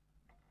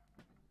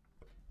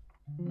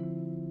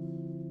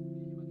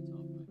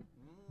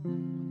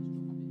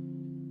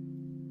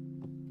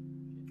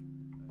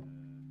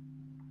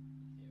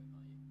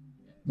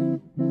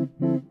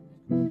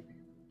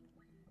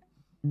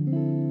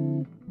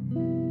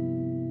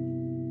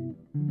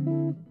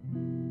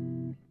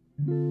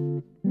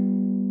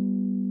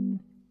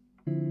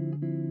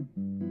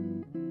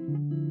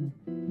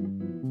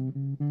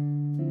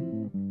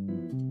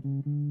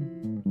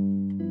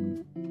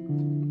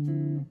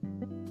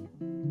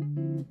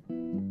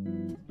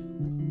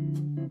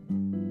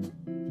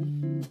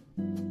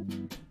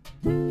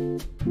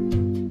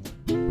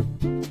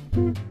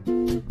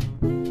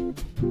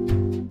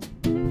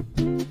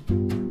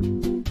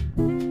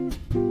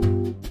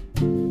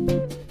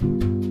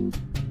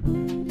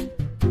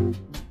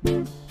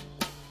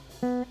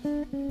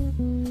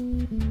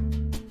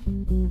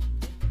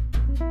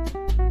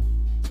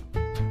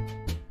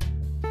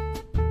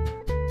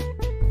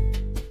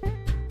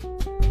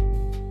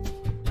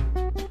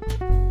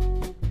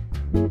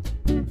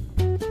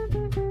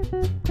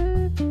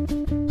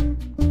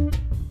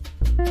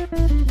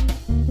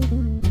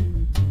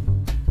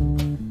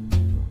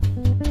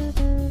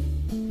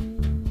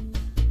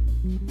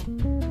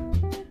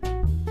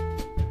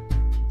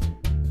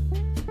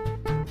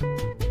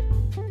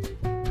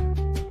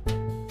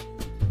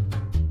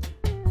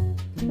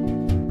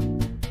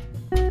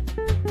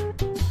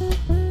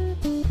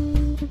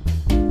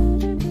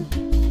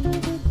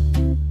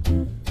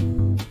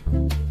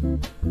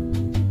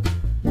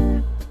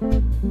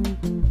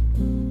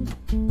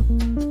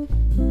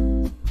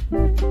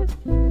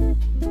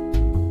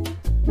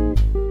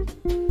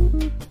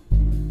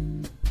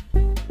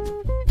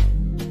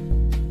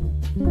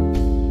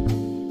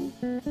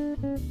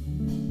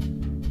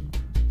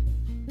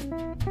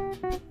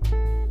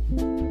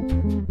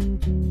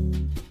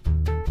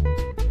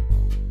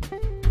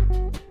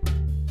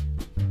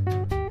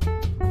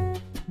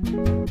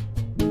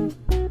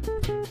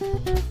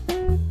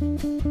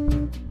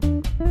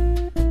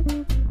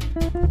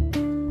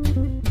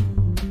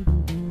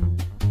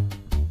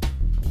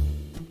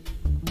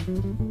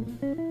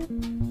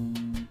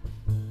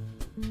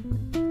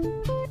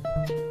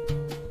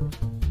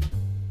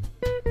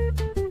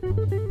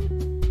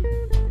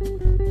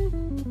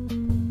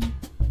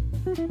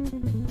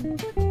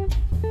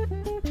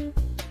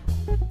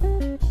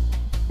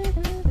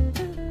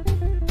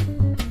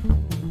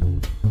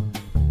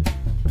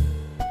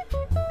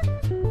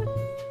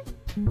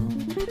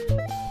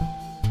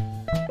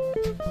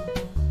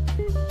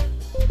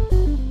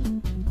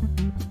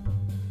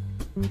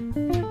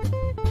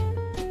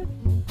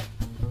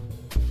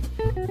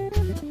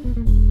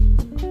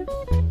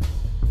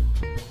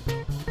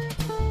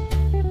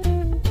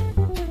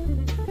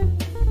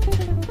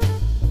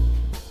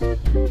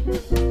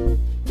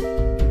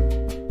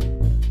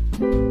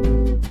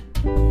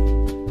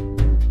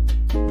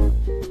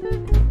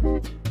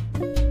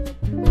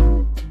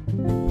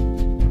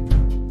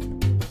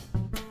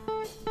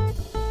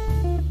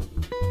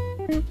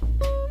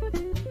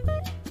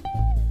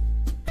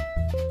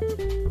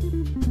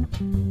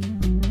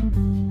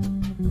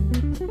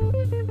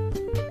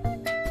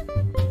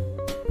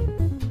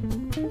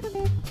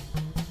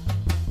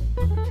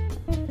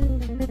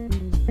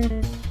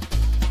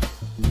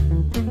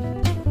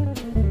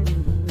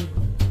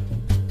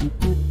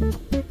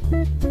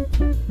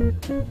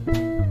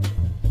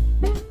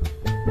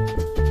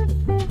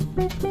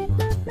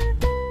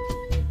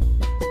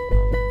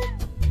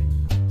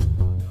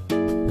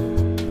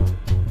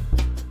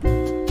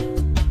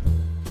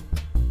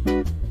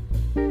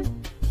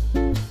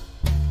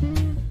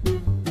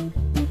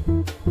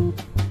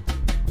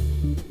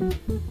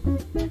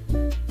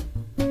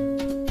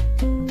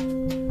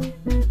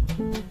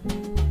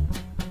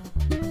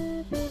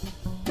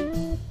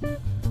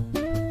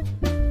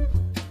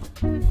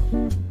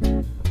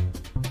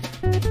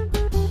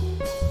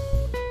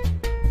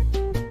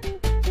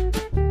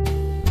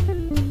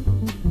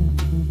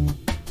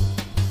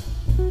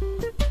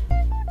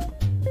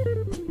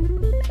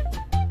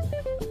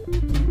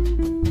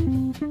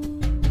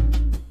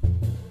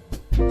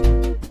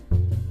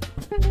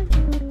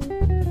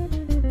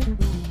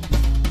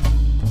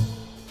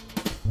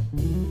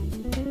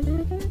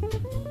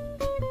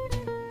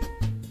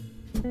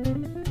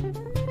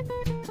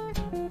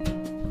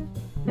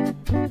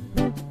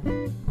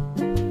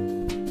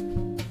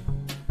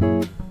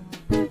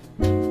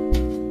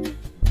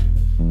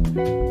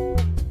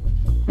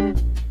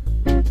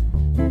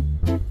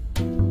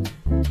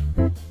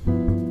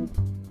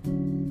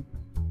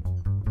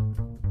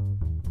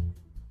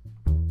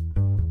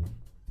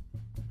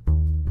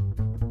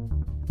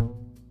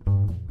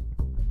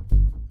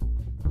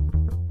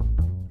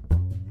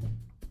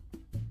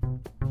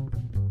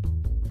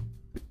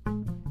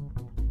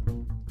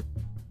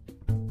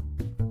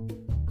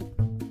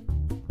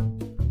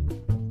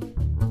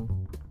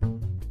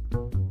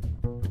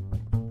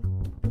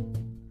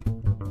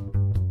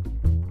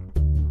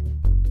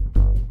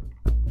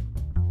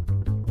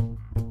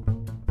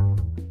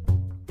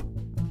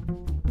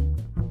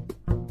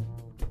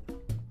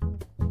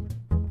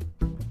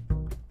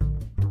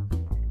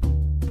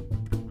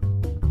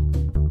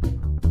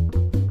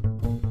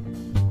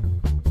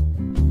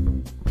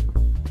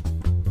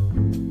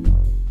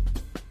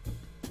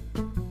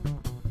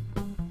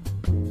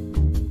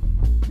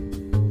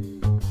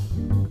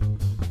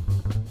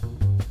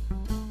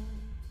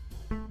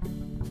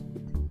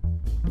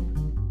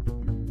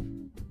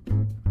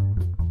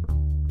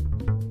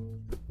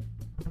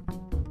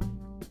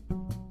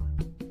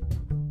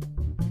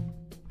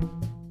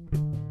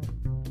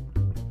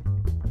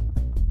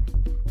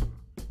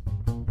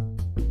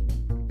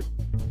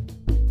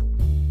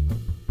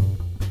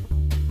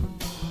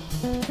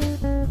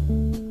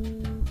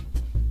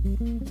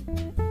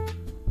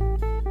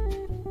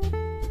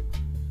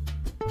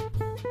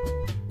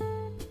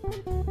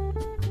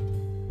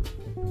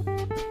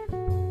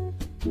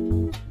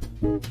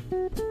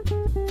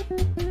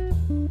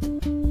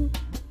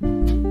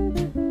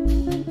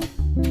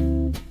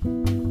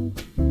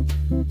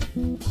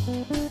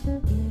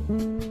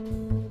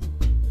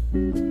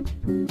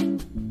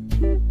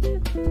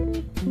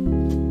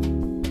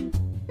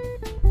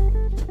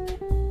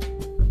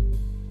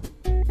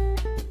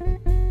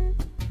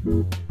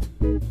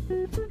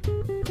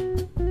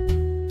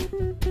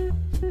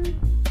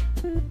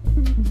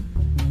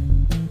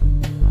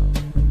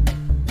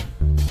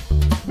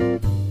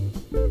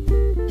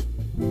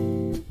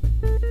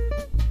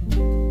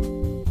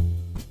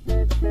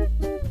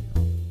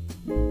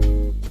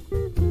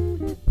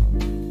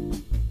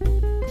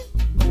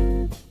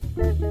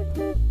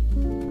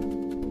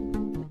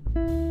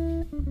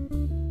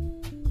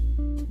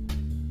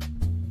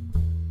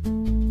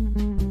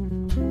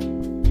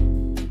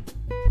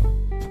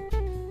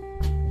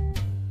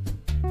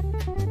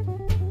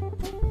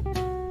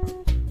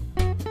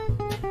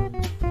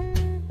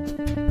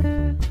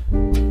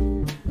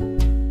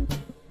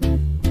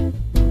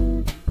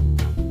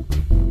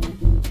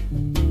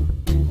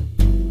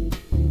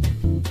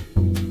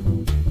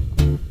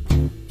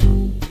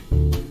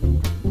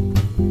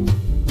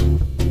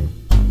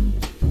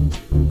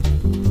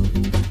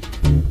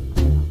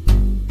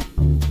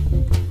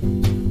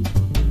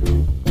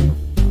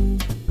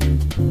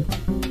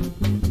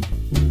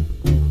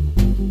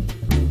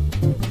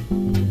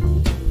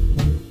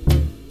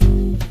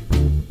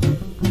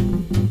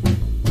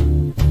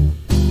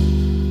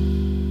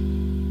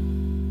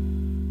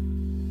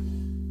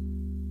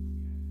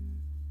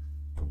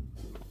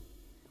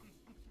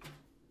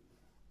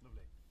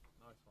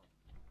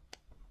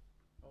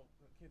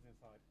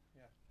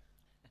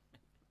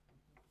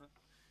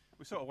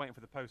 We're sort of waiting for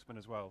the postman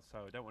as well,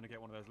 so I don't want to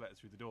get one of those letters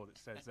through the door that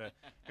says go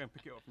and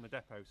pick it up from the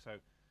depot, so,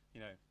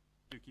 you know,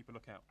 do keep a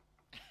lookout.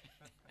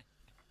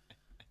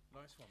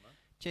 Nice one, man.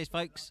 Cheers,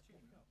 folks.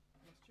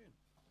 Nice tune.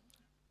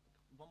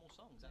 One more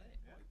song, is that it?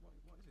 Yeah.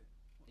 What is it?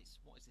 It's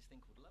What Is This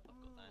Thing Called Love I've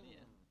got down here.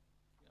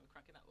 You have a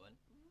crack at that one?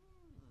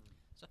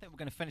 So I think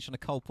we're going to finish on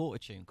a Cole Porter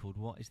tune called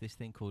What Is This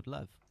Thing Called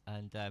Love?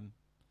 And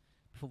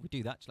before we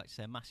do that, I'd just like to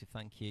say a massive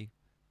thank you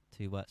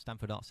to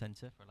Stamford Arts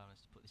Centre for allowing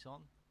us to put this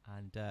on.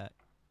 And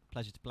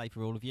pleasure to play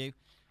for all of you,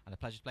 and a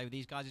pleasure to play with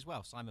these guys as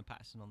well. Simon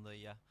Paterson on the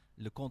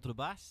le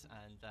contrebass,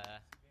 and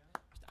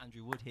Mr.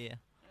 Andrew Wood here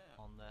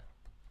on the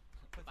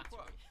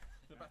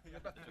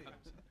battery.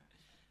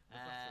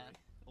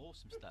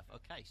 Awesome stuff.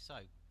 Okay,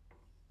 so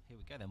here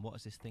we go then. What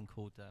is this thing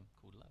called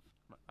called love?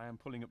 I am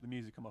pulling up the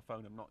music on my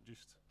phone. I'm not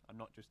just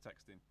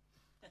texting.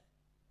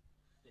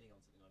 Bidding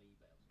on something on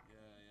eBay.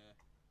 Yeah.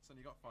 It's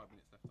only got 5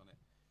 minutes left on it.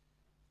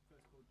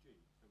 First called G.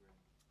 So we're in.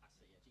 That's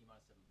it. Yeah, G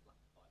minor 7 flat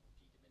 5 or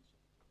G dimension.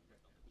 It's on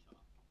the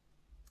chart.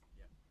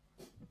 Yeah.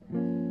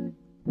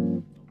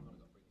 Oh God, I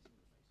got to bring this in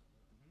the face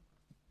on.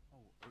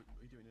 Oh, are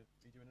you doing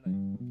an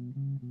A?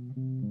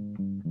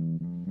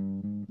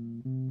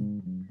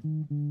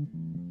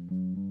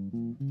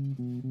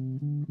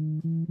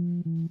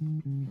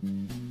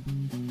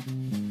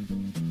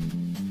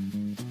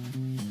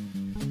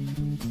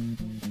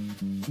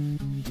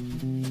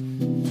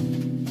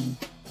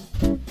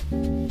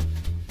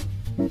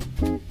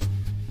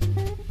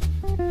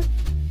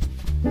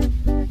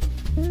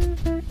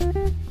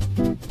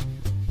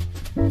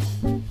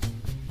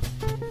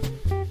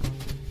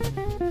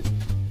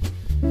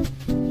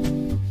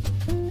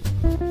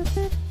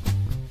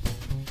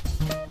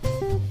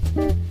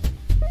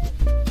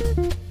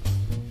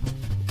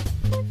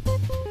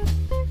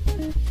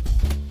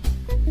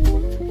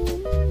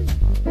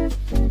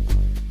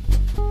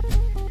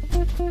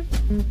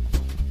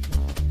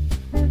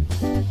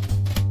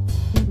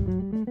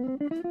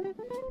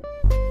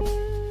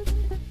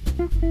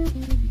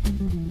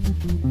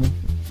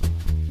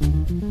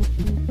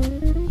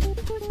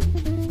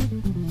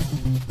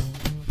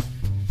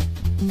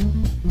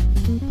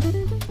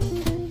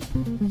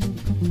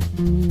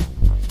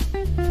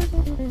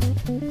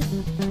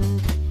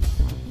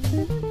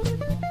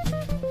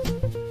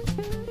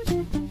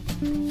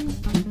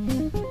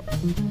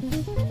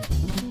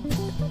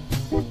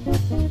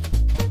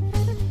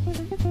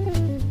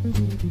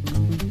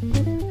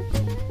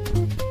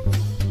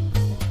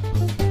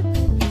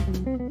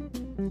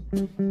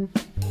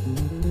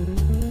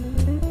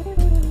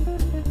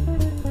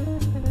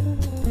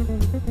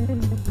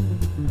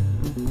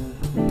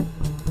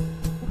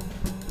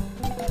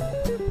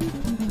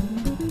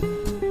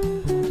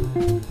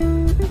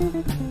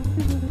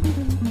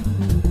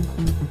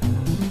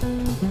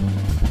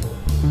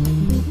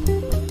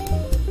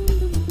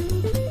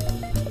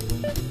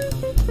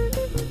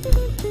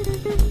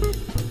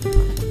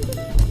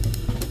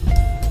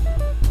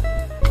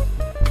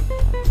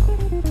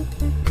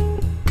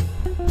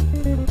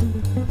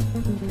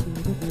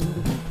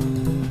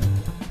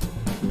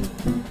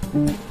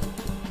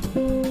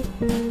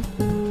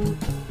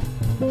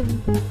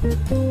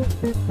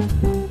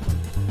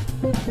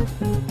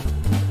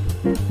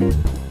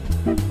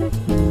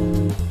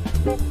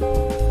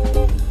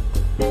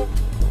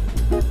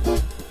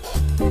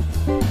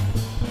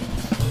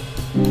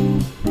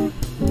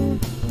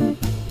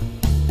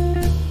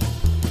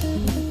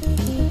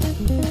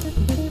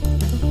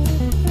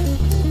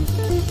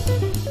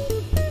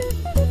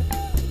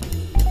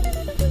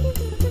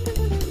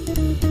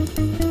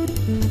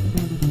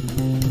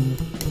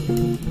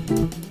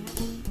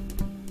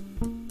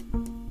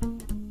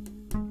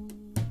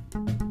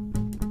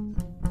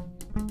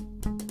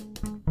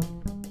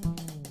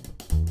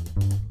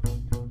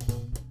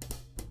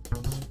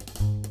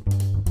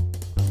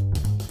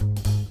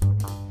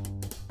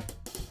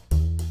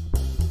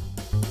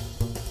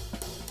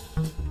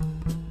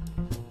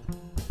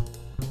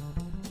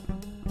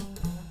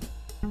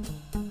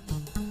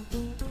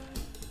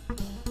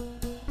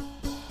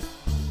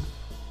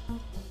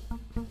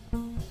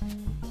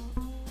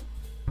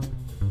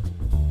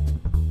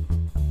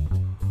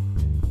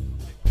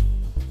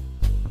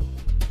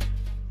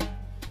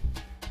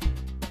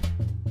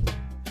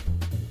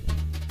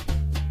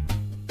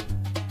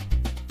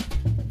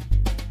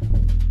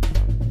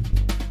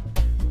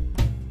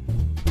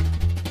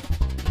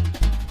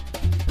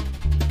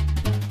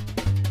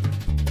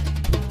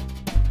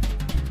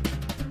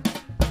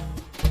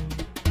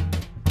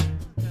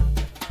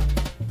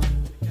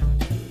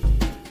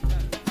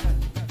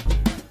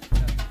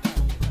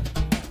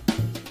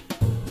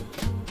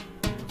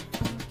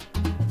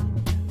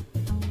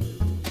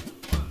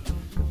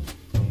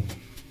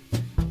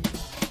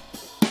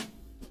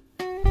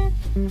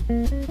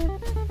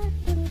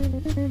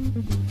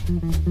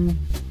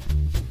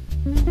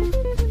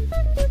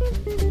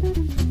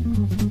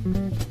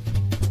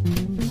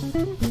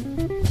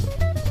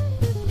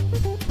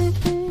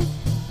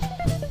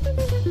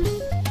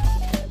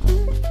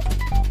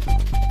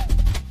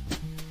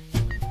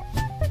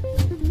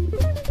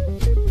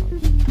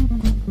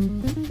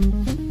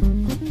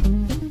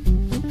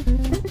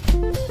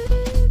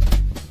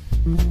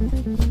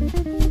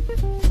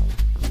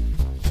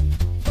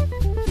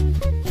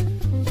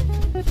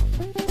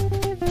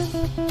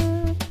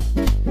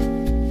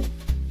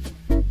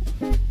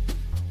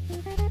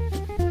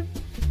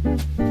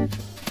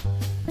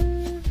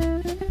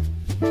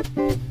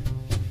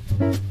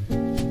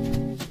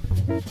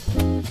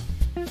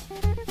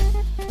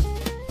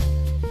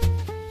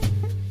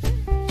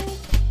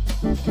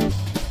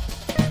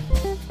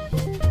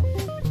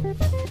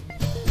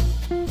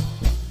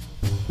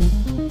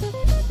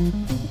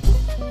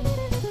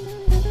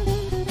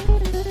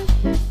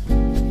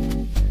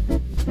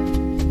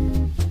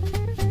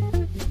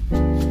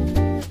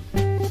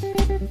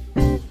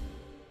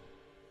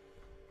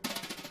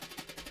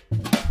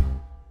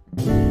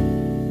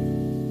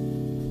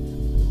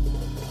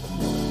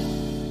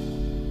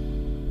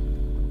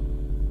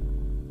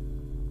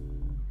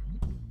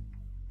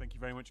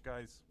 Very much,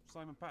 guys.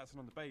 Simon Paterson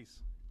on the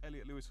bass,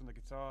 Elliott Lewis on the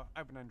guitar,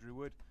 I've been Andrew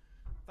Wood.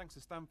 Thanks to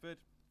Stamford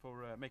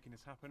for making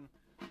this happen.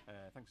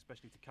 Thanks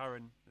especially to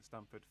Karen at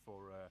Stamford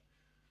for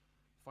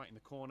fighting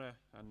the corner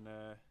and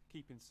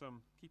keeping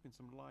some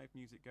live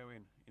music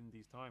going in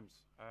these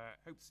times.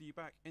 Hope to see you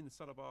back in the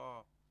Cellar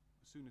Bar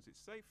as soon as it's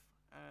safe,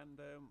 and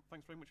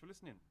thanks very much for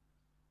listening.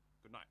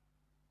 Good night.